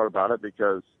incredible part about it,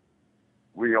 because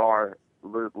we are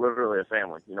literally a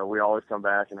family. We always come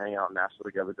back and hang out in Nashville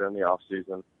together during the off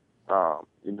season.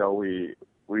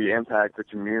 We impact the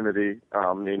community.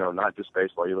 Not just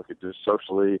baseball. You look at just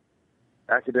socially,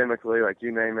 academically, like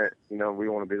you name it. We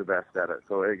want to be the best at it.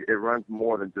 So it runs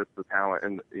more than just the talent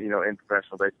and in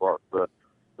professional baseball. It's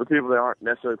the people that aren't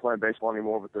necessarily playing baseball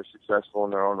anymore, but they're successful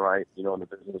in their own right. In the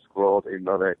business world, even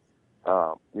though they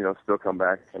still come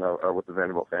back are with the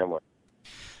Vanderbilt family.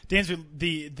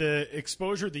 Dansby, the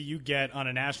exposure that you get on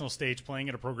a national stage playing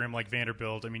at a program like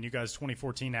Vanderbilt, I mean, you guys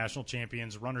 2014 national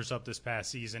champions, runners-up this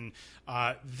past season,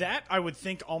 that I would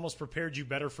think almost prepared you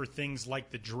better for things like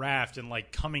the draft and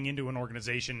like coming into an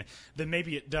organization than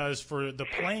maybe it does for the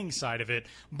playing side of it.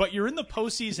 But you're in the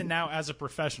postseason now as a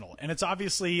professional, and it's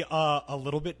obviously a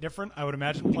little bit different, I would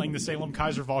imagine, playing the Salem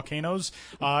Kaiser Volcanoes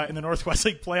in the Northwest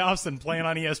League playoffs than playing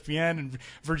on ESPN and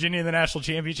Virginia in the national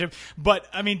championship. But,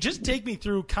 I mean, just take me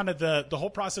through kind of the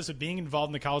whole process of being involved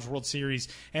in the College World Series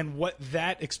and what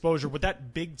that exposure, what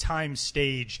that big time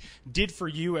stage did for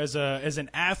you as an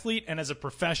athlete and as a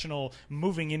professional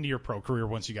moving into your pro career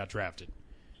once you got drafted.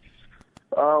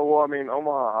 Well, I mean,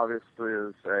 Omaha obviously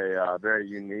is a very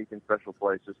unique and special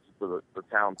place just because the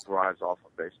town thrives off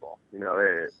of baseball.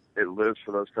 It lives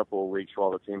for those couple of weeks while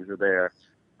the teams are there.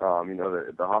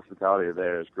 The hospitality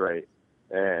there is great.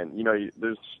 And,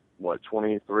 there's,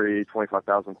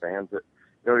 25,000 fans that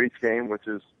each game, which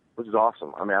is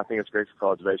awesome. I mean, I think it's great for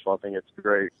college baseball. I think it's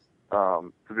great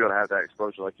to be able to have that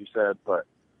exposure, like you said. But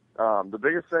the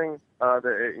biggest thing that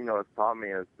it's taught me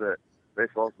is that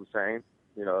baseball is the same.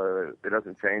 It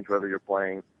doesn't change whether you're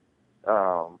playing,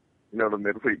 the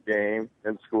midweek game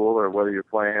in school or whether you're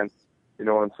playing,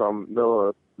 in some middle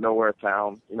of nowhere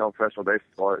town. Professional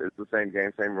baseball, it's the same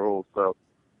game, same rules. So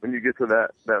when you get to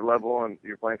that level and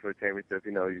you're playing for a championship,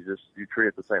 you treat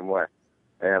it the same way.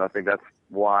 And I think that's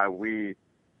why we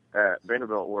at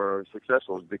Vanderbilt were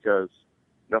successful, is because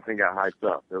nothing got hyped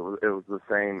up. It was the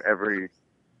same every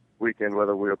weekend,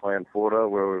 whether we were playing Florida,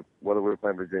 whether we were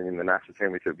playing Virginia in the national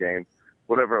championship game,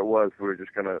 whatever it was, we were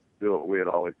just going to do what we had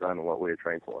always done and what we had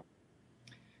trained for.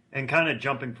 And kind of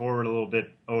jumping forward a little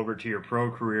bit over to your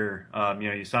pro career,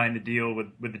 you signed the deal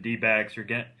with the D-backs.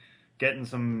 You're getting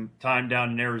some time down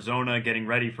in Arizona, getting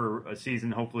ready for a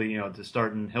season, hopefully, to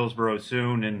start in Hillsborough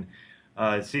soon. And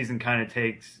season kind of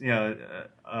takes,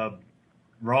 a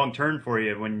wrong turn for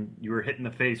you when you were hit in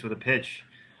the face with a pitch.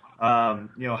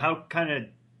 How kind of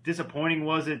disappointing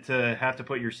was it to have to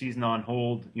put your season on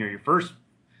hold, your first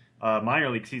minor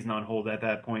league season on hold at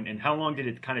that point? And how long did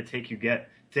it kind of take you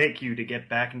to get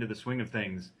back into the swing of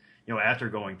things, after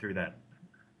going through that?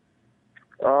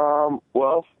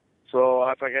 Well, so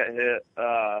after I got hit,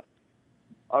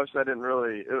 obviously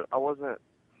I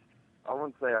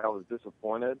wouldn't say I was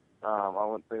disappointed. I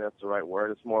wouldn't think that's the right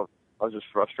word. It's more, I was just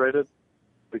frustrated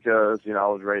because, I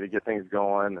was ready to get things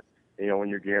going. When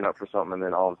you're gearing up for something and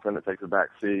then all of a sudden it takes a back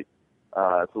seat,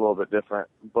 it's a little bit different.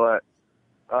 But,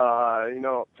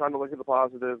 trying to look at the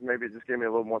positives, maybe it just gave me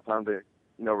a little more time to,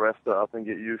 rest up and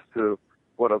get used to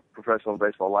what a professional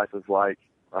baseball life is like,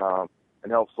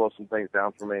 and help slow some things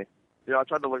down for me. I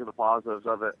tried to look at the positives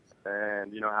of it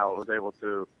and, how it was able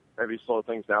to maybe slow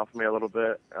things down for me a little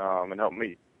bit, and help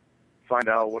me find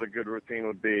out what a good routine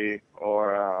would be,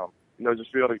 or,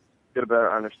 just be able to get a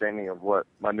better understanding of what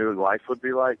my new life would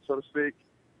be like, so to speak.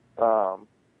 So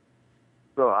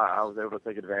I was able to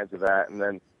take advantage of that. And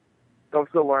then, I'm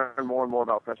still learning more and more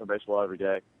about freshman baseball every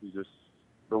day.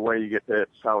 The way you get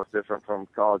pitched, how it's different from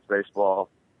college baseball,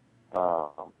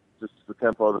 just the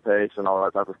tempo, the pace, and all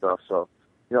that type of stuff. So,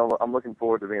 I'm looking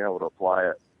forward to being able to apply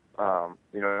it,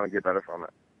 and get better from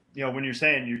it. When you're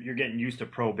saying you're getting used to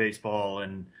pro baseball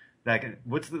and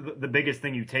what's the biggest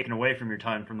thing you've taken away from your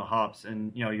time from the Hops?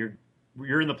 And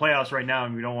you're in the playoffs right now,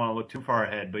 and we don't want to look too far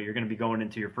ahead, but you're going to be going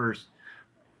into your first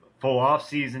full off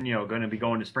season. Going to be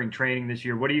going to spring training this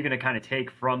year. What are you going to kind of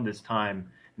take from this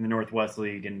time in the Northwest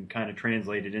League and kind of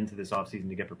translate it into this off season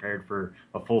to get prepared for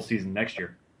a full season next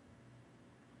year?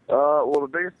 Well, the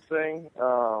biggest thing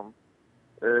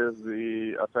is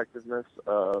the effectiveness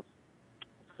of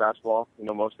fastball.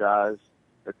 Most guys,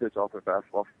 they pitch off their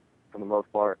fastball for the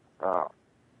most part,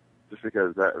 just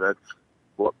because that's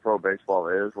what pro baseball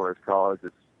is, whereas college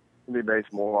it's can be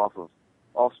based more off of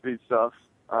off-speed stuff.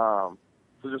 So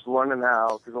just learning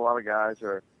how, because a lot of guys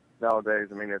are nowadays,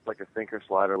 it's like a sinker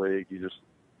slider league.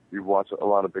 You watch a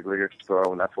lot of big leaguers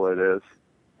throw, and that's what it is.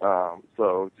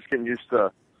 So just getting used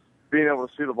to being able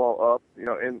to see the ball up,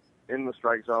 in the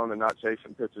strike zone and not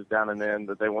chasing pitches down and in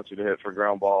that they want you to hit for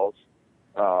ground balls.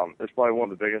 It's probably one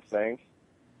of the biggest things.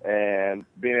 And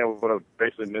being able to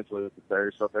basically mentally prepare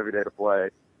yourself every day to play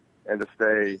and to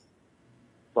stay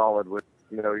solid with,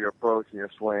 your approach and your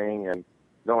swing and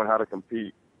knowing how to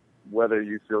compete, whether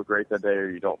you feel great that day or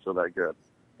you don't feel that good.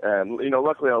 And,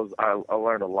 luckily I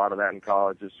learned a lot of that in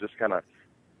college. It's just kind of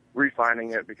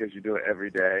refining it because you do it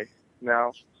every day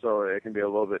now. So it can be a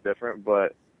little bit different,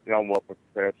 but, I'm well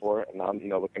prepared for it, and I'm,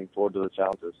 looking forward to the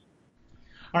challenges.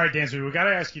 All right, Dansby, we got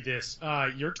to ask you this.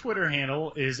 Your Twitter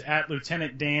handle is at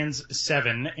Lieutenant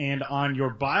Dans7, and on your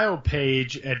bio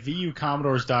page at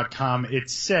VUCommodores.com, it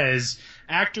says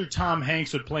actor Tom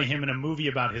Hanks would play him in a movie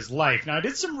about his life. Now, I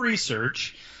did some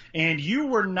research, and you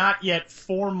were not yet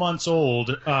 5 months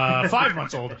old,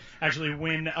 actually,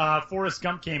 when Forrest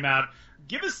Gump came out.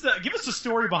 Give us the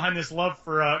story behind this love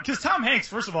for because Tom Hanks,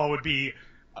 first of all, would be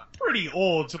pretty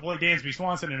old to play Dansby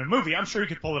Swanson in a movie. I'm sure he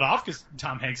could pull it off because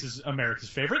Tom Hanks is America's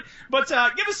favorite. But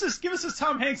give us this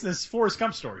Tom Hanks and this Forrest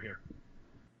Gump story here.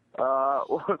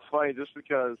 Well, it's funny just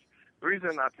because the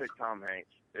reason I picked Tom Hanks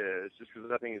is just because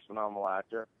I think he's a phenomenal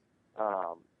actor,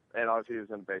 and obviously he was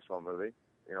in a baseball movie,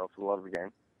 for the love of the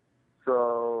game.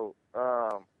 So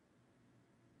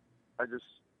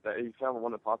he's kind of the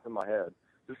one that popped in my head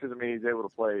just because he's able to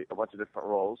play a bunch of different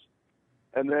roles.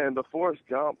 And then the Forrest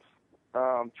Gump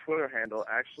Twitter handle,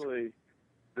 actually,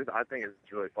 I think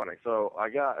it's really funny. So I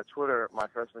got a Twitter my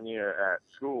freshman year at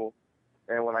school,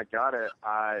 and when I got it,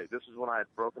 this is when I had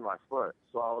broken my foot.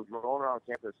 So I was rolling around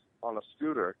campus on a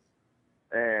scooter,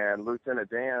 and Lieutenant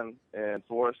Dan and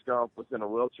Forrest Gump was in a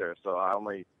wheelchair, so I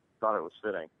only thought it was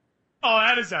fitting. Oh,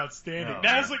 that is outstanding. Oh,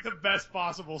 that is like the best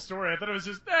possible story. I thought it was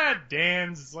just,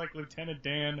 Dan's. It's like Lieutenant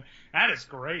Dan. That is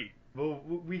great. Well,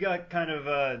 we got kind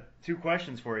of two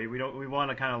questions for you. We want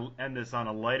to kind of end this on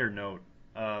a lighter note.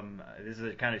 This is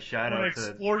a kind of shout out to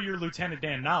explore your Lieutenant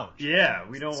Dan knowledge. Yeah,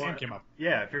 we don't Sam want. came up.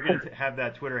 Yeah, if you're going to have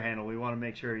that Twitter handle, we want to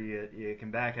make sure you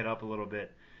can back it up a little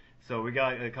bit. So we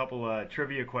got a couple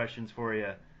trivia questions for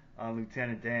you on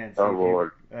Lieutenant Dan. Oh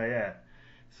Lord. Yeah.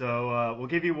 So we'll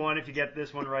give you one. If you get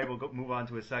this one right, we'll move on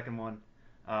to a second one.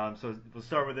 So we'll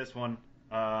start with this one.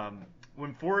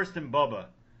 When Forrest and Bubba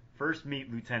first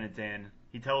meet Lieutenant Dan,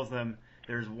 he tells them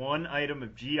there's one item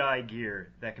of GI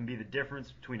gear that can be the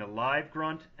difference between a live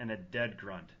grunt and a dead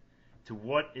grunt. To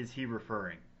what is he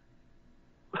referring?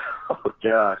 Oh,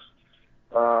 gosh.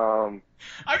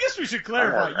 I guess we should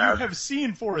clarify. You have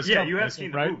seen Forrest Gump. Yeah, you have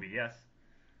seen the right? movie, yes.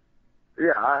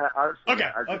 Yeah, I've seen Okay.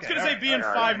 it. I was going to say being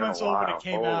 5 months old when it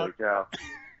came out.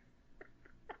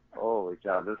 Holy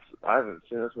cow. I haven't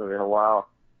seen this movie in a while.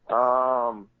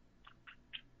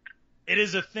 It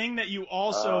is a thing that you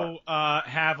also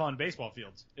have on baseball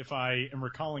fields, if I am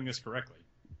recalling this correctly.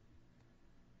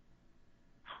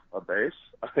 A base?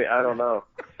 I don't know.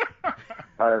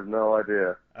 I have no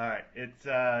idea. All right. It's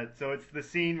the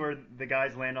scene where the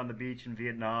guys land on the beach in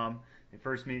Vietnam. They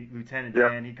first meet Lieutenant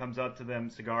Dan. He comes up to them,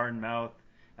 cigar in mouth,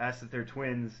 asks if they're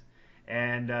twins,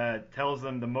 and tells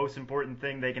them the most important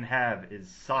thing they can have is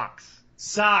socks.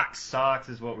 Socks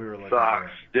is what we were looking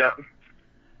for. Yep.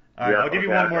 All right, I'll give you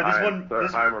one more.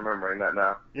 I'm remembering that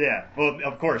now. Yeah, well,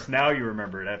 of course, now you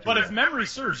remember it. After but if memory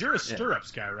serves, you're a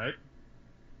stirrups guy, right?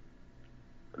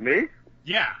 Me?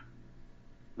 Yeah.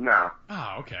 No.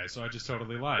 Oh, okay, so I just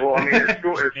totally lied. Well, at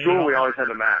school we always had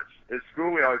a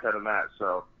match.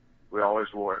 So we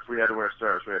always wore, if we had to wear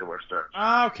stirrups, we had to wear stirrups.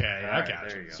 Okay, I right,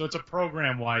 got you. go. So it's a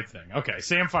program-wide thing. Okay,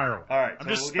 Sam, fire away. All right,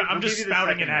 I'm so just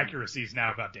spouting inaccuracies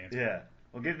now about Dansby. Yeah,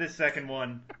 we'll give this second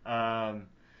one.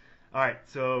 All right,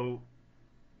 so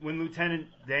when Lieutenant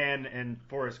Dan and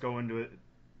Forrest go into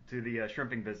the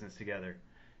shrimping business together,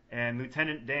 and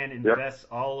Lieutenant Dan invests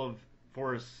all of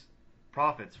Forrest's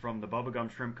profits from the Bubblegum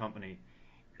Shrimp Company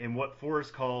in what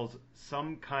Forrest calls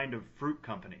some kind of fruit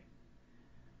company.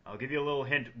 I'll give you a little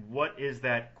hint. What is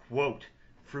that, quote,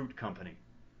 fruit company?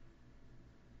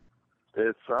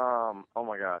 It's, oh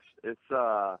my gosh. It's,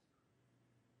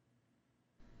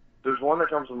 there's one that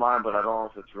comes to mind, but I don't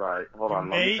know if it's right. Hold on.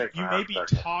 You may be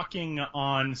talking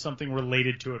on something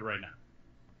related to it right now.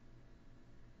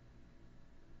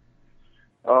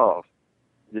 Oh,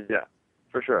 yeah,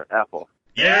 for sure. Apple.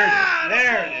 Yeah,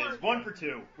 there it is. 1 for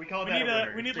 2. We call that a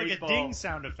winner. We need like Baseball. a ding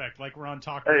sound effect, like we're on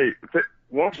Talk. Hey,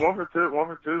 one for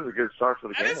two is a good start for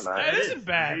the game tonight. That isn't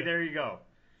bad. See, there you go.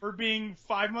 For being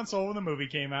 5 months old when the movie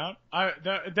came out,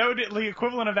 that would the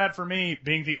equivalent of that for me,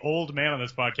 being the old man on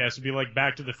this podcast, would be like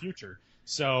Back to the Future.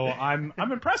 So I'm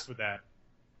impressed with that.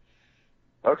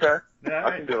 Okay, Yeah,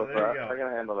 I can deal with there that. you go. I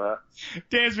can handle that.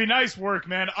 Dansby, nice work,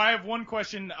 man. I have one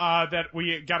question that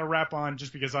we got to wrap on,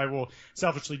 just because I will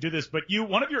selfishly do this. But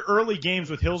one of your early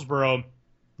games with Hillsborough,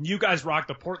 you guys rocked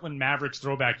the Portland Mavericks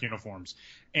throwback uniforms,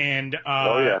 and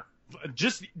Oh yeah.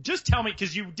 Just tell me,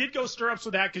 because you did go stirrups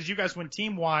with that, because you guys went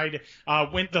team wide,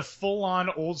 went the full on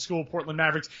old school Portland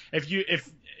Mavericks. If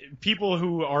people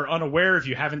who are unaware, if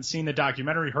you haven't seen the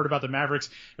documentary, heard about the Mavericks,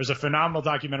 there's a phenomenal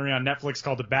documentary on Netflix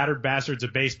called The Battered Bastards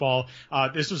of Baseball.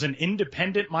 This was an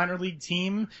independent minor league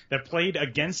team that played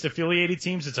against affiliated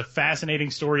teams. It's a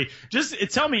fascinating story.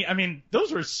 Tell me, I mean,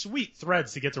 those were sweet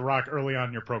threads to get to rock early on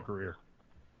in your pro career.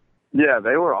 Yeah,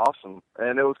 they were awesome,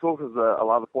 and it was cool because a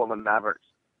lot of the Portland Mavericks,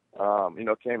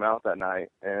 came out that night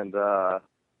and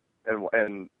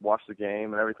watched the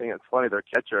game and everything. It's funny, their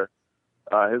catcher,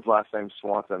 his last name's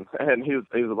Swanson, and he was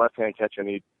a left-hand catcher, and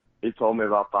he told me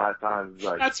about 5 times. He's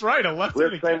like, that's right, a we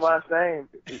left-handed have the same catcher. last name.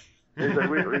 He's like,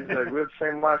 we have the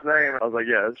same last name. I was like,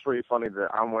 yeah, it's pretty funny that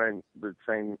I'm wearing the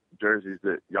same jerseys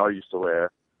that y'all used to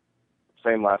wear,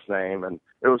 same last name, and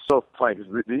it was so funny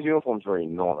because these uniforms were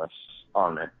enormous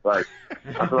on me. Like,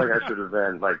 I feel like I should have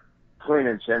been like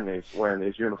cleaning chimneys wearing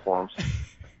these uniforms.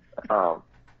 But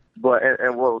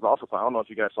what was also fun, I don't know if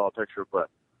you guys saw a picture, but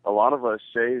a lot of us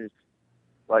shaved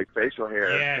like facial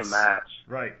hair to match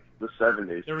the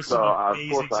 70s. There was so some of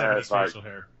amazing course I 70s had facial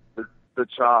hair. the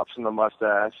chops and the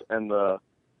mustache and the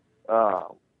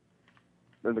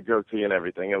goatee and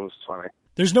everything. It was funny.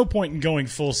 There's no point in going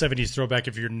full 70s throwback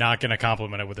if you're not going to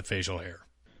compliment it with the facial hair.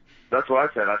 That's what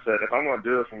I said. I said, if I'm going to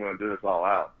do this, I'm going to do this all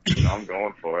out. I'm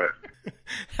going for it.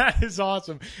 That is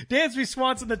awesome. Dansby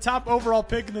Swanson, the top overall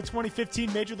pick in the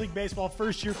 2015 Major League Baseball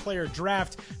first-year player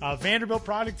draft. Vanderbilt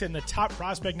product and the top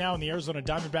prospect now in the Arizona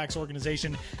Diamondbacks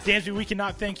organization. Dansby, we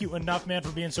cannot thank you enough, man,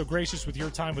 for being so gracious with your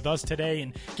time with us today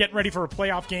and getting ready for a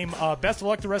playoff game. Best of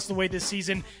luck the rest of the way this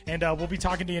season, and we'll be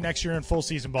talking to you next year in full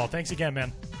season ball. Thanks again,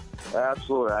 man.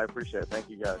 Absolutely. I appreciate it. Thank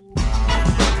you, guys.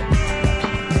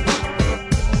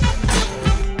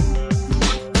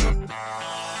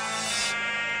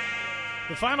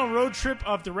 The final road trip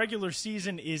of the regular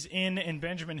season is in, and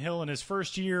Benjamin Hill in his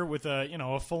first year with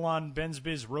a full-on Ben's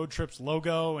Biz Road Trips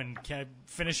logo and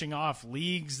finishing off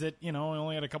leagues that,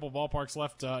 only had a couple ballparks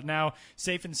left. Now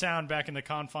safe and sound back in the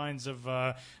confines of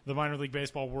the minor league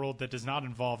baseball world that does not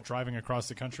involve driving across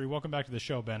the country. Welcome back to the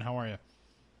show, Ben. How are you?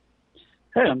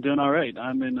 Hey, I'm doing all right.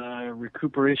 I'm in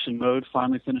recuperation mode.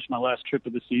 Finally finished my last trip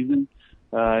of the season.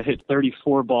 Hit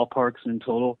 34 ballparks in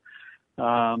total.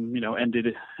 Ended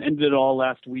it all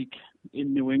last week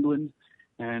in New England,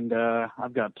 and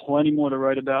I've got plenty more to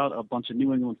write about. A bunch of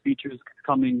New England features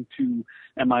coming to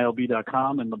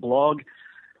MILB.com and the blog.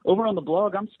 Over on the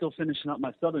blog, I'm still finishing up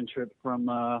my southern trip from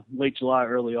late July,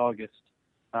 early August.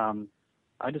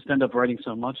 I just end up writing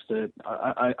so much that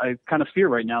I kind of fear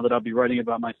right now that I'll be writing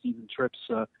about my season trips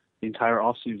the entire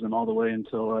off season all the way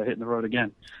until hitting the road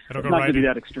again. It'll it's go not right going to be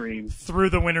that extreme. Through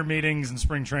the winter meetings and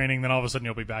spring training, then all of a sudden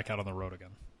you'll be back out on the road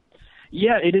again.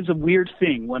 Yeah, it is a weird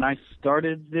thing. When I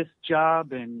started this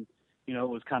job and, it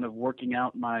was kind of working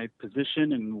out my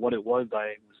position and what it was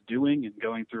I was doing and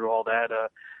going through all that, a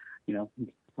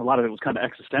lot of it was kind of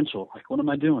existential. Like, what am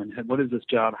I doing? What is this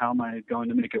job? How am I going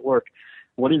to make it work?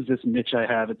 What is this niche I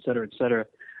have, et cetera, et cetera?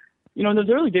 In those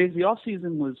early days, the off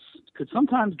season could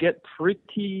sometimes get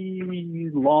pretty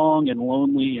long and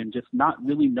lonely and just not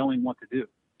really knowing what to do,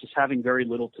 just having very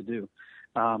little to do.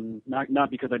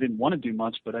 Not because I didn't want to do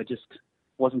much, but I just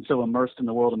wasn't so immersed in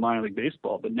the world of minor league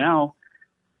baseball. But now,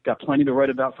 got plenty to write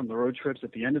about from the road trips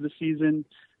at the end of the season.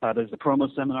 There's the promo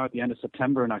seminar at the end of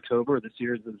September and October. This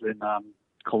year's is in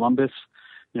Columbus.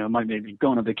 Might maybe go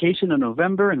on a vacation in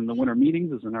November, and the winter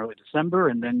meetings is in early December,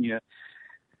 and then you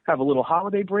have a little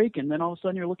holiday break, and then all of a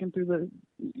sudden you're looking through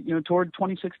toward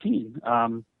 2016.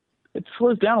 It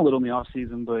slows down a little in the off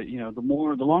season, but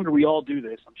the longer we all do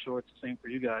this, I'm sure it's the same for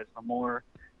you guys. The more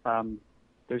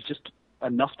there's just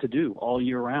enough to do all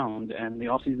year round, and the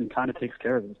off season kind of takes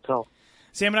care of itself.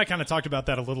 Sam and I kind of talked about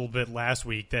that a little bit last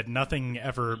week, that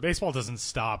baseball doesn't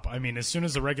stop. I mean, as soon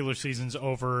as the regular season's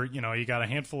over, you got a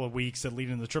handful of weeks that lead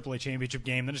into the AAA championship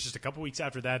game. Then it's just a couple weeks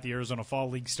after that, the Arizona Fall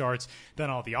League starts. Then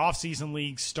all the off-season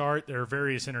leagues start. There are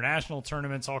various international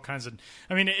tournaments, all kinds of,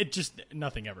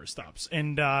 nothing ever stops.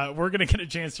 And we're going to get a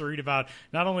chance to read about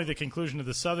not only the conclusion of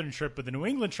the Southern trip, but the New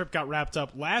England trip got wrapped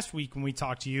up last week when we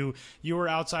talked to you. You were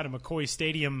outside of McCoy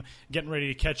Stadium getting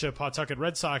ready to catch a Pawtucket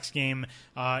Red Sox game.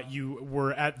 You were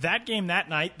at that game that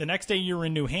night. The next day you were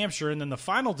in New Hampshire, and then the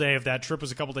final day of that trip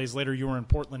was a couple days later. You were in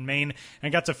Portland, Maine,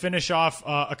 and got to finish off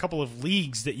a couple of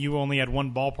leagues that you only had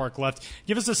one ballpark left.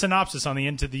 Give us a synopsis on the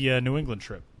end to the New England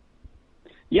trip.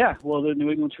 Yeah, well, the New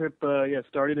England trip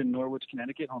started in Norwich,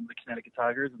 Connecticut, home of the Connecticut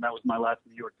Tigers, and that was my last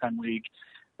New York Penn League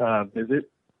visit.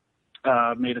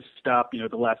 Made a stop,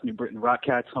 the last New Britain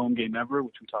Rockcats home game ever,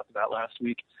 which we talked about last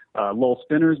week. Lowell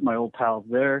Spinners, my old pals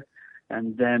there.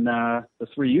 And then the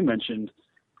three you mentioned,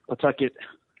 Pawtucket,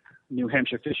 New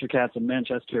Hampshire Fisher Cats, and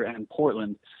Manchester, and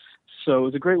Portland. So it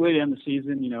was a great way to end the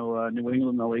season. New England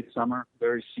in the late summer,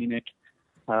 very scenic.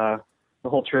 The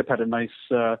whole trip had a nice,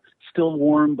 still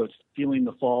warm, but feeling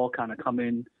the fall kind of come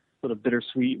in, sort of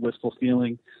bittersweet, wistful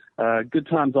feeling. Good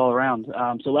times all around.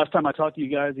 So last time I talked to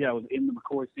you guys, I was in the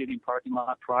McCoy Stadium parking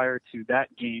lot prior to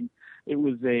that game. It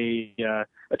was a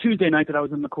Tuesday night that I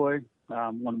was in McCoy.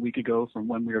 1 week ago from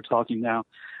when we were talking now.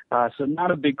 So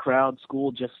not a big crowd.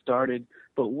 School just started,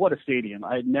 but what a stadium.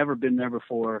 I had never been there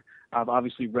before. I've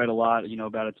obviously read a lot,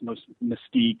 about its most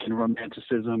mystique and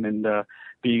romanticism, and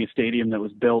being a stadium that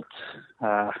was built,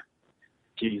 70-some,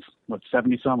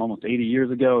 almost 80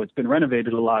 years ago. It's been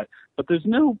renovated a lot, but there's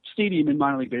no stadium in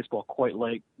minor league baseball quite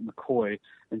like McCoy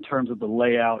in terms of the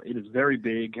layout. It is very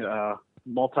big,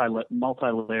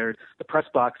 multi-layered. The press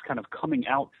box kind of coming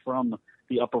out from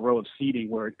the upper row of seating,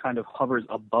 where it kind of hovers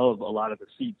above a lot of the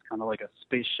seats, kind of like a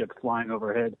spaceship flying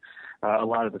overhead a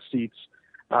lot of the seats.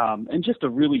 And just a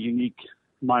really unique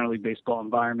minor league baseball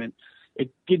environment.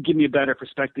 It did give me a better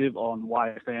perspective on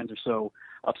why fans are so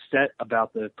upset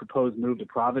about the proposed move to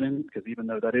Providence, because even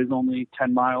though that is only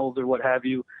 10 miles or what have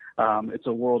you, it's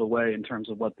a world away in terms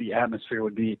of what the atmosphere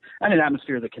would be, and an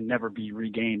atmosphere that can never be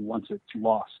regained once it's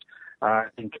lost. I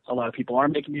think a lot of people are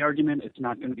making the argument it's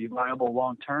not going to be viable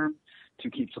long term to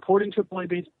keep supporting AAA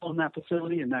baseball in that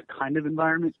facility, in that kind of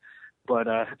environment. But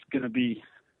it's going to be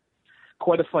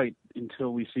quite a fight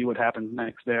until we see what happens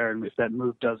next there, and if that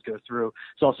move does go through.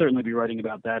 So I'll certainly be writing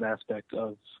about that aspect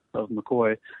of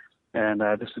McCoy, and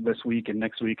this week and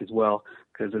next week as well,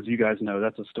 because as you guys know,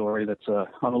 that's a story that's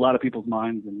on a lot of people's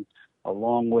minds, and a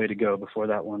long way to go before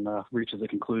that one reaches a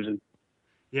conclusion.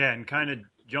 Yeah, and kind of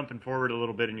jumping forward a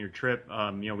little bit in your trip,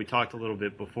 we talked a little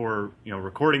bit before,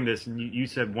 recording this, and you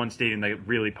said one stadium that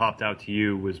really popped out to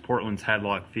you was Portland's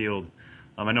Hadlock Field.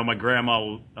 I know my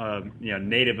grandma,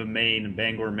 native of Maine and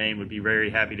Bangor, Maine, would be very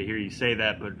happy to hear you say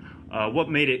that, but what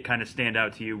made it kind of stand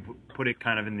out to you, put it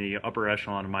kind of in the upper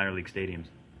echelon of minor league stadiums?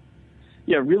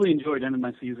 Yeah, really enjoyed ending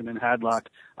my season in Hadlock.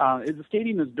 It's a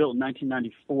stadium that was built in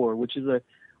 1994, which is a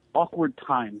awkward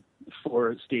time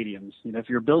for stadiums. If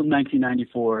you're built in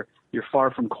 1994, you're far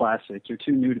from classic. You're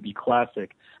too new to be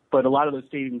classic. But a lot of those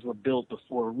stadiums were built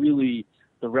before really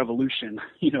the revolution,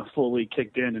 fully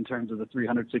kicked in terms of the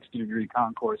 360-degree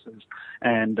concourses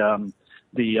and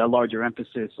the larger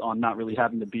emphasis on not really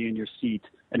having to be in your seat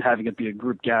and having it be a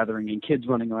group gathering and kids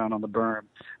running around on the berm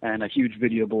and a huge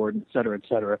video board, et cetera, et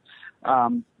cetera.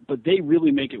 But they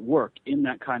really make it work in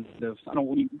that kind of, I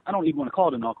don't even want to call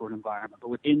it an awkward environment, but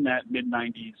within that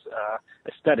mid-90s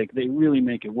aesthetic, they really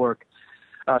make it work.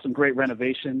 Some great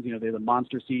renovations. They have the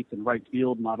monster seats in right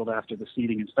field modeled after the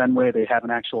seating in Fenway. They have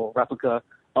an actual replica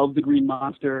of the Green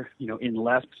Monster, in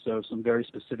left. So some very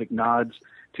specific nods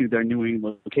to their New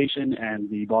England location and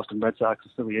the Boston Red Sox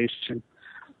affiliation.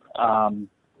 And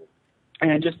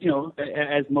just,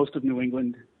 as most of New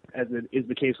England, as it is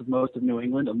the case with most of New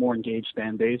England, a more engaged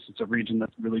fan base. It's a region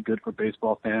that's really good for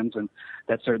baseball fans, and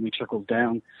that certainly trickles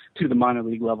down to the minor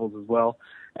league levels as well.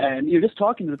 And you're just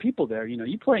talking to the people there.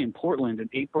 You play in Portland in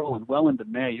April and well into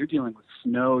May. You're dealing with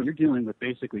snow. You're dealing with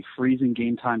basically freezing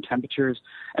game time temperatures.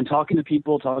 And talking to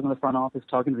people, talking to the front office,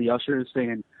 talking to the ushers,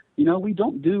 saying, we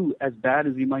don't do as bad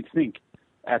as you might think.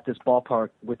 at this ballpark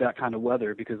with that kind of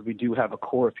weather, because we do have a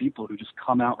core of people who just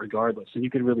come out regardless. And you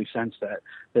could really sense that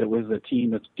it was a team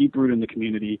that's deep rooted in the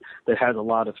community, that has a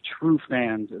lot of true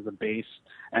fans as a base,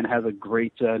 and has a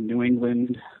great New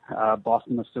England,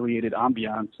 Boston affiliated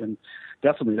ambiance. And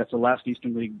definitely that's the last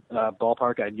Eastern League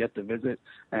ballpark I'd yet to visit,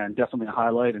 and definitely a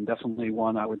highlight, and definitely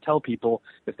one I would tell people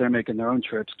if they're making their own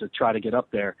trips to try to get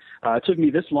up there. It took me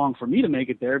this long for me to make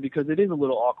it there because it is a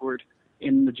little awkward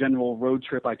in the general road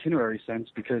trip itinerary sense,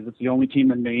 because it's the only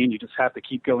team in Maine. You just have to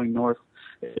keep going north.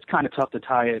 It's kind of tough to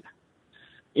tie it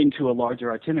into a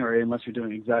larger itinerary unless you're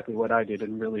doing exactly what I did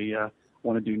and really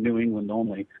want to do New England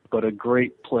only. But a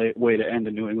great way to end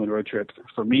a New England road trip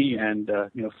for me and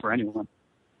for anyone.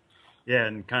 Yeah,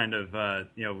 and kind of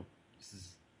this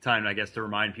is time, I guess, to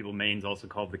remind people Maine's also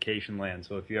called vacation land.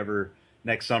 So if you ever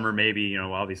next summer, maybe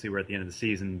obviously we're at the end of the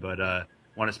season, but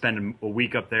want to spend a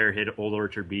week up there, hit Old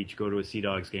Orchard Beach, go to a Sea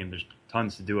Dogs game. There's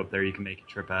tons to do up there. You can make a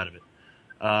trip out of it.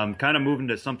 Kind of moving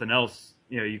to something else,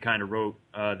 you kind of wrote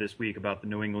this week about the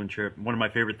New England trip. One of my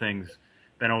favorite things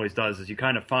Ben always does is you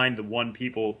kind of find the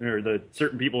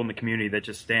certain people in the community that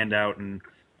just stand out and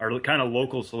are kind of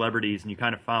local celebrities, and you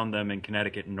kind of found them in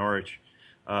Connecticut and Norwich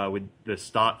with the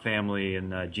Stott family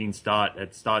and Gene Stott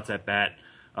at Stott's at Bat.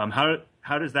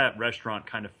 How does that restaurant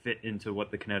kind of fit into what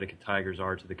the Connecticut Tigers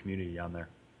are to the community down there?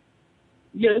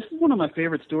 Yeah, this is one of my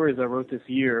favorite stories I wrote this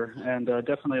year, and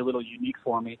definitely a little unique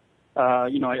for me.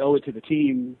 I owe it to the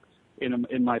team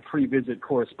in my pre-visit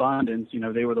correspondence.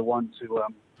 They were the ones who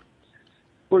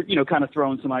were, kind of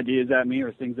throwing some ideas at me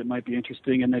or things that might be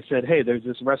interesting, and they said, hey, there's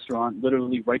this restaurant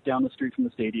literally right down the street from the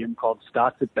stadium called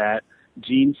Stott's at Bat.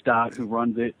 Gene Stott, who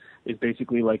runs it, is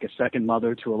basically like a second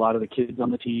mother to a lot of the kids on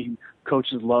the team.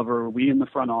 Coaches love her. We in the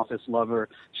front office love her.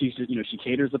 She's just, she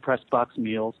caters the press box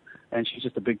meals, and she's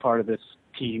just a big part of this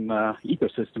team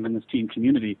ecosystem and this team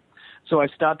community. So I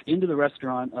stopped into the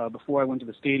restaurant before I went to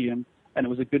the stadium, and it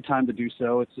was a good time to do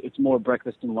so. It's more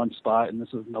breakfast and lunch spot, and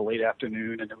this was in the late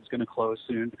afternoon, and it was going to close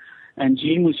soon. And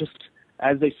Jean was just,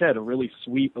 as they said, a really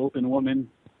sweet, open woman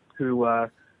who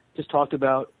just talked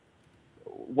about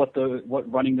what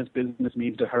running this business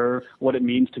means to her, what it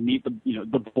means to meet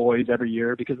the boys every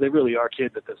year, because they really are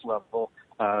kids at this level,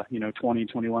 20,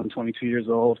 21, 22 years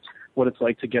old, what it's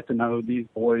like to get to know these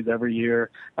boys every year,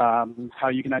 how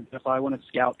you can identify when a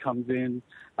scout comes in.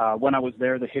 When I was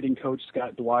there, the hitting coach,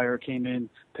 Scott Dwyer, came in,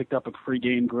 picked up a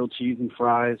pregame grilled cheese and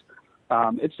fries,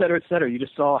 et cetera, et cetera. You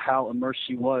just saw how immersed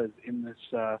she was in this,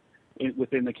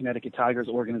 within the Connecticut Tigers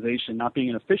organization, not being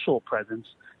an official presence,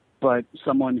 but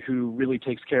someone who really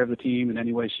takes care of the team in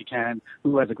any way she can,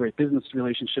 who has a great business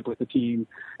relationship with the team.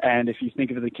 And if you think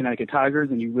of the Connecticut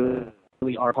Tigers and you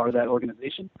really are part of that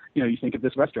organization, you think of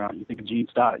this restaurant, you think of Gene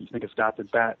Stott, you think of Stott's at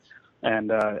Bat.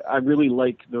 And I really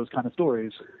like those kind of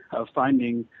stories of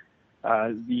finding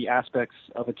the aspects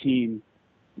of a team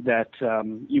that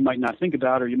you might not think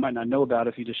about or you might not know about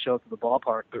if you just show up to the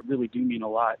ballpark, but really do mean a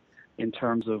lot in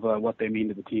terms of what they mean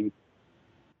to the team.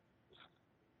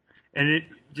 And it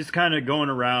just kind of going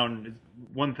around,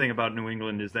 one thing about New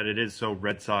England is that it is so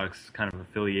Red Sox kind of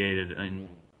affiliated, and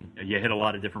you hit a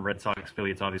lot of different Red Sox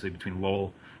affiliates, obviously, between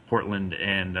Lowell, Portland,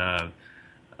 and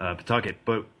Pawtucket.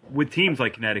 But with teams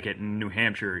like Connecticut and New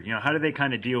Hampshire, how do they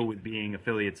kind of deal with being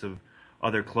affiliates of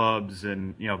other clubs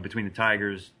and, between the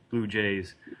Tigers, Blue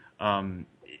Jays?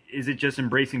 Is it just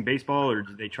embracing baseball, or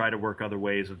do they try to work other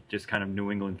ways of just kind of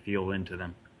New England feel into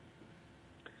them?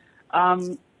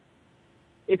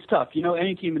 It's tough.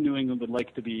 Any team in New England would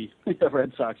like to be a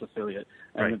Red Sox affiliate,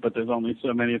 right, but there's only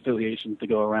so many affiliations to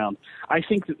go around. I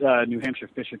think that New Hampshire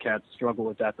Fisher Cats struggle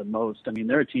with that the most. I mean,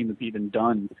 they're a team that's even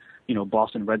done,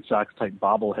 Boston Red Sox type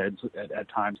bobbleheads at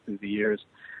times through the years,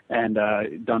 and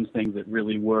done things that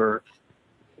really were,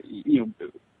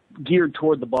 geared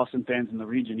toward the Boston fans in the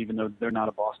region, even though they're not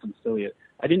a Boston affiliate.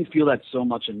 I didn't feel that so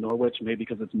much in Norwich, maybe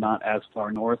because it's not as far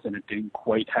north and it didn't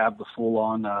quite have the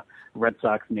full-on Red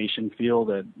Sox nation feel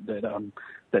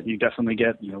that you definitely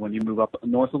get, when you move up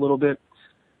north a little bit.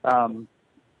 But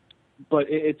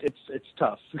it's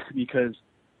tough because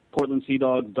Portland Sea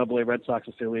Dogs, AA Red Sox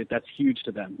affiliate, that's huge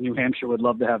to them. New Hampshire would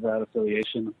love to have that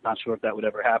affiliation. Not sure if that would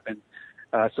ever happen.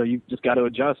 So you just got to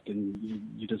adjust, and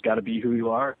you just got to be who you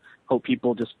are. Hope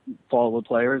people just follow the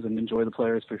players and enjoy the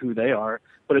players for who they are.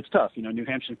 But it's tough. New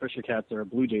Hampshire Fisher Cats are a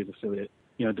Blue Jays affiliate,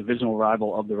 divisional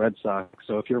rival of the Red Sox.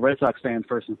 So if you're a Red Sox fan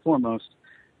first and foremost,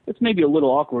 it's maybe a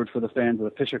little awkward for the fans of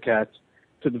the Fisher Cats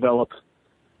to develop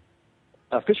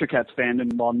a Fisher Cats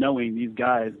fandom while knowing these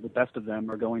guys, the best of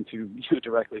them, are going to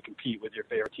directly compete with your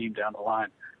favorite team down the line.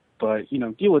 But,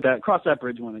 deal with that, cross that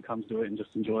bridge when it comes to it, and just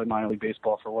enjoy minor league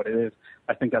baseball for what it is.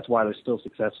 I think that's why they're still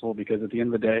successful, because at the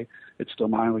end of the day, it's still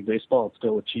minor league baseball. It's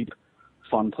still a cheap,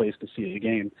 fun place to see a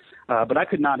game. But I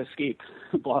could not escape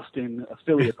Boston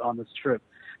affiliates on this trip.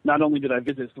 Not only did I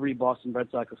visit 3 Boston Red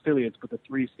Sox affiliates, but the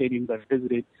 3 stadiums I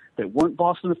visited that weren't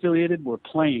Boston affiliated were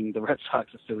playing the Red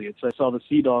Sox affiliates. I saw the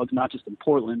Sea Dogs not just in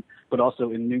Portland, but also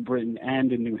in New Britain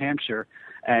and in New Hampshire.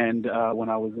 And when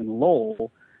I was in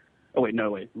Lowell,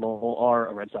 Lowell are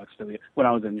a Red Sox affiliate. When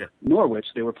I was in Norwich,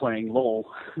 they were playing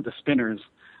Lowell, the Spinners,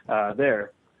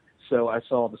 there. So I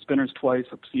saw the Spinners twice,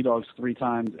 the Sea Dogs 3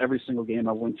 times. Every single game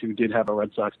I went to did have a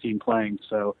Red Sox team playing.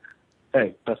 So,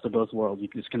 hey, best of both worlds. You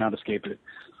just cannot escape it.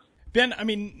 Ben, I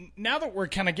mean, now that we're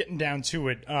kind of getting down to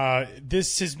it,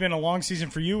 this has been a long season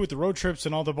for you with the road trips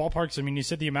and all the ballparks. I mean, you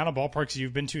said the amount of ballparks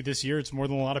you've been to this year, it's more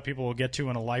than a lot of people will get to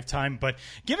in a lifetime. But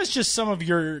give us just some of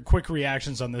your quick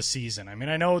reactions on this season. I mean,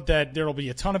 I know that there will be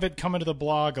a ton of it coming to the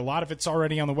blog. A lot of it's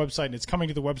already on the website, and it's coming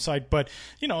to the website. But,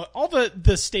 all the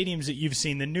stadiums that you've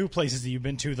seen, the new places that you've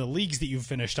been to, the leagues that you've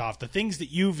finished off, the things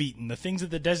that you've eaten, the things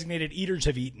that the designated eaters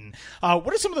have eaten.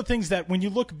 What are some of the things that, when you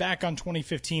look back on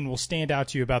 2015, will stand out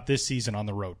to you about this season on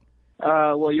the road?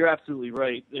 Well, you're absolutely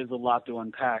right. There's a lot to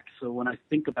unpack. So when I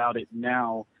think about it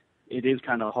now, it is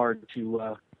kind of hard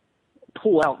to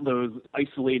pull out those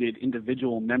isolated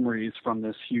individual memories from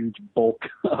this huge bulk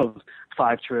of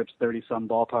 5 trips, 30-some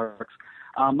ballparks.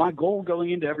 My goal going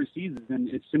into every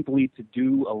season is simply to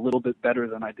do a little bit better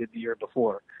than I did the year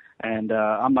before. And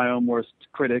I'm my own worst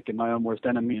critic and my own worst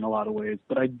enemy in a lot of ways.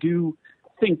 But I do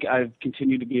think I've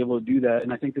continued to be able to do that,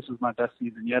 and I think this was my best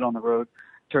season yet on the road.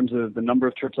 In terms of the number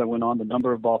of trips I went on, the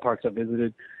number of ballparks I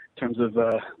visited, in terms of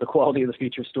the quality of the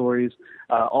feature stories,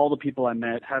 all the people I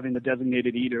met, having the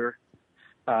designated eater,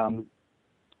 the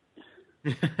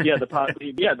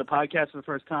podcast for the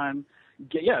first time,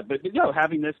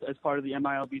 having this as part of the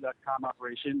MILB.com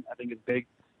operation, I think is big.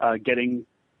 Getting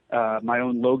my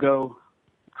own logo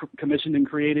commissioned and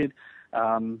created.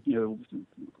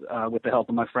 With the help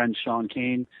of my friend Sean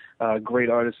Kane, great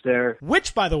artist there.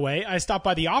 Which, by the way, I stopped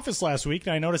by the office last week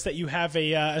and I noticed that you have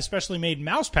a specially made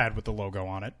mouse pad with the logo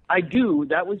on it. I do.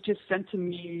 That was just sent to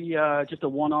me, just a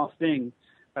one-off thing.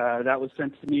 That was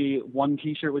sent to me. One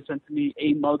T-shirt was sent to me.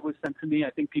 A mug was sent to me.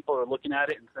 I think people are looking at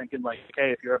it and thinking like,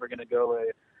 hey, if you're ever going to go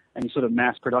any sort of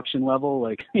mass production level,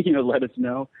 like, let us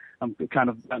know. I'm kind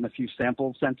of gotten a few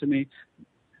samples sent to me.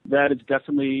 That is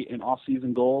definitely an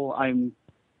off-season goal. I'm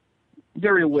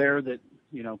very aware that,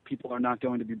 people are not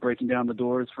going to be breaking down the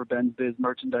doors for Ben's Biz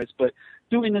merchandise, but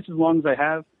doing this as long as I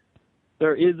have,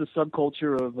 there is a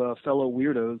subculture of fellow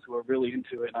weirdos who are really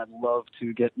into it, and I'd love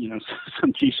to get,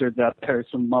 some T-shirts out there,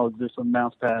 some mugs or some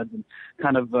mouse pads, and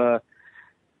kind of,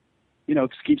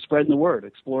 keep spreading the word,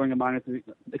 exploring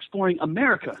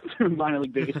America through minor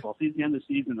league baseball. See, at the end of the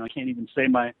season, I can't even say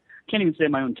my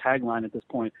own tagline at this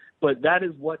point, but that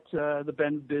is what the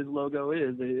Ben's Biz logo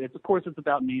is. Of course, it's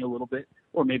about me a little bit,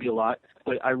 or maybe a lot,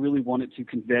 but I really wanted to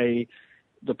convey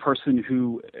the person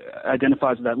who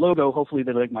identifies with that logo. Hopefully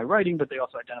they like my writing, but they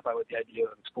also identify with the idea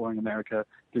of exploring America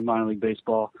through minor league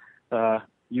baseball.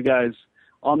 You guys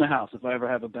on the house, if I ever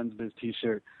have a Ben's Biz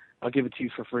T-shirt, I'll give it to you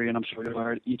for free, and I'm sure you'll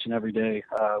wear it each and every day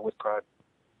with pride.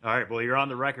 All right, well, you're on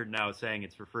the record now saying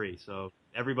it's for free, so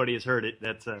everybody has heard it.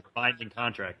 That's a binding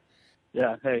contract.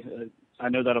 Yeah, hey, I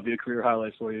know that'll be a career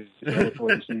highlight for you. I look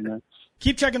forward to seeing that.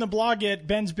 Keep checking the blog at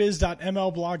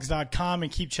bensbiz.mlblogs.com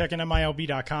and keep checking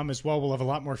MILB.com as well. We'll have a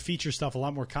lot more feature stuff, a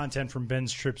lot more content from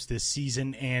Ben's trips this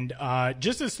season. And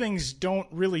just as things don't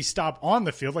really stop on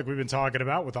the field, like we've been talking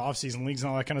about with the off-season leagues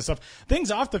and all that kind of stuff, things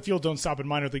off the field don't stop in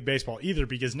minor league baseball either,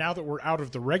 because now that we're out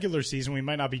of the regular season, we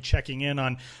might not be checking in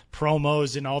on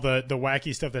promos and all the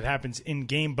wacky stuff that happens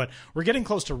in-game, but we're getting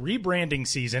close to rebranding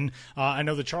season. I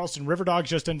know the Charleston River Dogs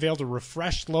just unveiled a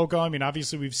refreshed logo. I mean,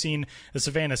 obviously we've seen the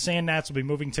Savannah Sand Gnats will be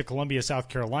moving to Columbia, South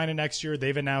Carolina next year.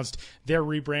 They've announced their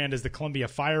rebrand as the Columbia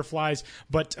Fireflies.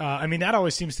 But, that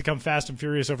always seems to come fast and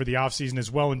furious over the offseason as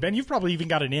well. And, Ben, you've probably even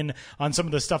got an in on some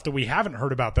of the stuff that we haven't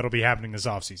heard about that'll be happening this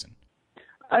offseason.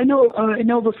 I know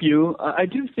of a few. I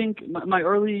do think my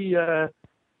early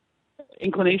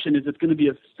inclination is it's going to be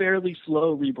a fairly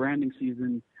slow rebranding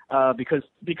season because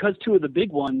 2 of the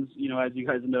big ones, as you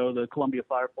guys know, the Columbia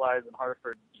Fireflies and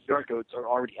Hartford York Goats are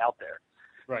already out there.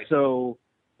 Right. So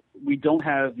we don't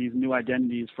have these new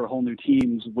identities for whole new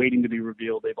teams waiting to be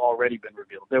revealed. They've already been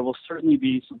revealed. There will certainly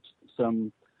be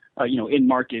some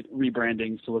in-market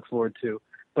rebrandings to look forward to.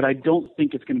 But I don't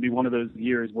think it's going to be one of those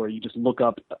years where you just look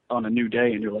up on a new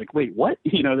day and you're like, wait, what?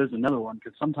 There's another one.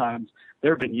 Because sometimes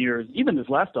there have been years, even this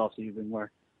last offseason, where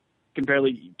you can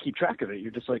barely keep track of it.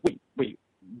 You're just like, wait,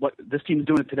 what this team's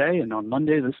doing it today, and on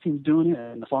Monday this team's doing it,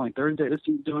 and the following Thursday this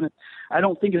team's doing it. I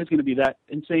don't think it's going to be that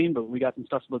insane, but we got some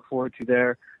stuff to look forward to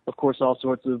there. Of course, all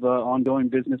sorts of ongoing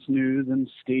business news and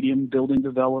stadium building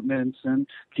developments and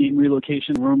team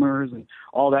relocation rumors and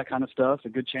all that kind of stuff. A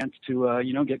good chance to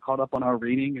get caught up on our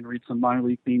reading and read some minor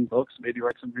league themed books, maybe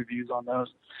write some reviews on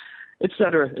those, et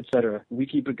cetera, et cetera. We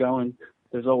keep it going.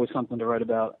 There's always something to write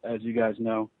about, as you guys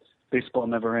know. Baseball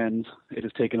never ends. It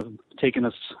has taken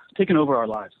over our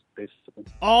lives, basically.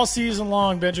 All season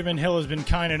long, Benjamin Hill has been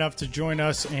kind enough to join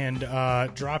us and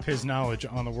drop his knowledge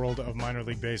on the world of minor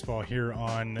league baseball here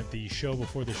on the Show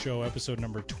Before the Show, episode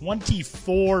number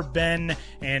 24, Ben.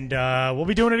 And we'll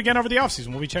be doing it again over the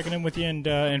offseason. We'll be checking in with you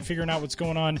and figuring out what's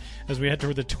going on as we head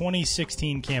toward the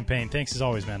 2016 campaign. Thanks as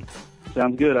always, Ben.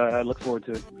 Sounds good. I look forward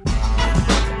to it.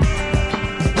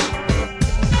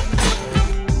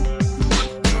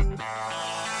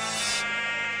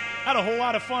 Had a whole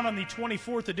lot of fun on the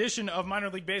 24th edition of Minor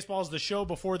League Baseball's The Show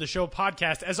Before the Show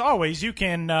podcast. As always, you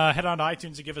can head on to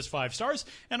iTunes and give us 5 stars,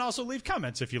 and also leave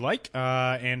comments if you like,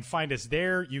 and find us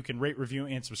there. You can rate, review,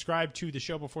 and subscribe to The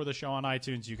Show Before the Show on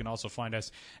iTunes. You can also find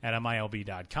us at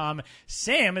MILB.com.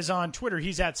 Sam is on Twitter.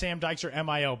 He's at Sam Dykstra,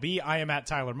 MILB. I am at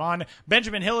Tyler Mon.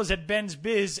 Benjamin Hill is at Ben's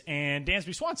Biz, and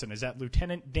Dansby Swanson is at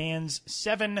Lieutenant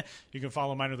Dans7. You can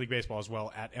follow Minor League Baseball as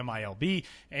well at MILB.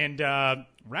 And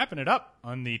wrapping it up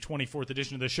on the 24th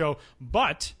edition of the show,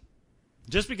 but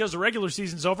just because the regular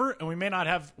season's over and we may not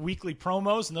have weekly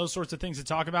promos and those sorts of things to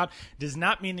talk about does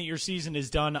not mean that your season is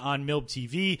done on MILB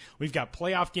TV. We've got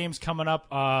playoff games coming up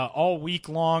all week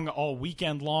long, all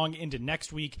weekend long into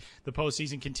next week. The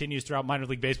postseason continues throughout minor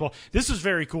league baseball. This was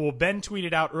very cool. Ben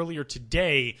tweeted out earlier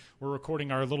today, we're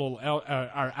recording our little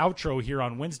our outro here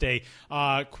on Wednesday,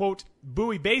 quote,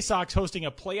 Bowie Bay Sox hosting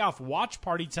a playoff watch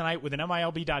party tonight with an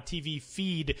MILB.TV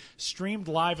feed streamed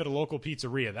live at a local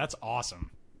pizzeria. That's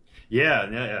awesome. Yeah,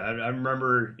 I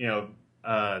remember,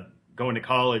 going to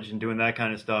college and doing that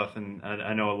kind of stuff, and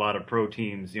I know a lot of pro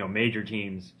teams, major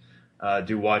teams,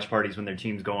 do watch parties when their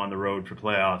teams go on the road for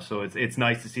playoffs. So it's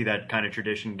nice to see that kind of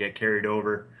tradition get carried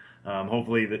over.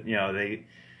 Hopefully that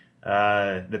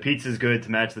the pizza's good to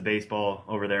match the baseball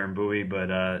over there in Bowie, but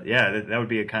that would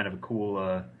be a kind of a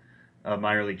cool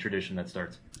minor league tradition that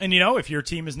starts. And if your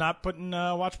team is not putting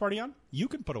a watch party on, you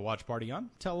can put a watch party on.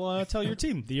 Tell your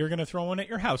team that you're going to throw one at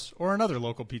your house or another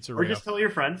local pizzeria. Or just tell your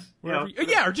friends. Or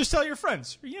just tell your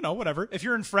friends. Whatever. If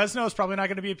you're in Fresno, it's probably not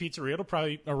going to be a pizzeria. It'll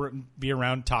probably be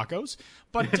around tacos.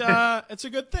 But it's a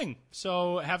good thing.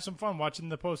 So have some fun watching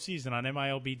the postseason on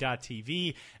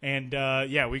MILB.TV. And,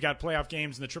 we got playoff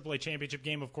games. And the AAA championship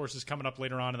game, of course, is coming up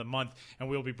later on in the month. And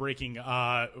we'll be breaking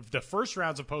the first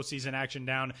rounds of postseason action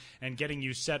down and getting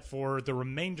you set for the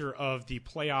remainder of the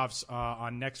playoffs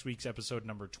on next week's episode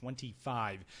number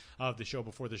 25 of the Show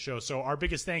Before the Show. So our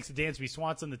biggest thanks to Dansby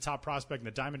Swanson, the top prospect in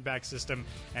the Diamondback system,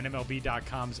 and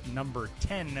MLB.com's number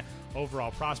 10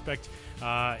 overall prospect.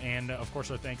 And, of course,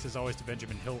 our thanks, as always, to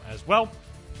Benjamin Hill as well.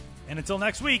 And until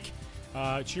next week,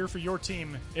 cheer for your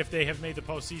team if they have made the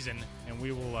postseason, and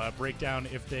we will break down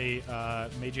if they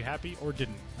made you happy or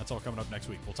didn't. That's all coming up next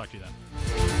week. We'll talk to you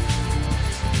then.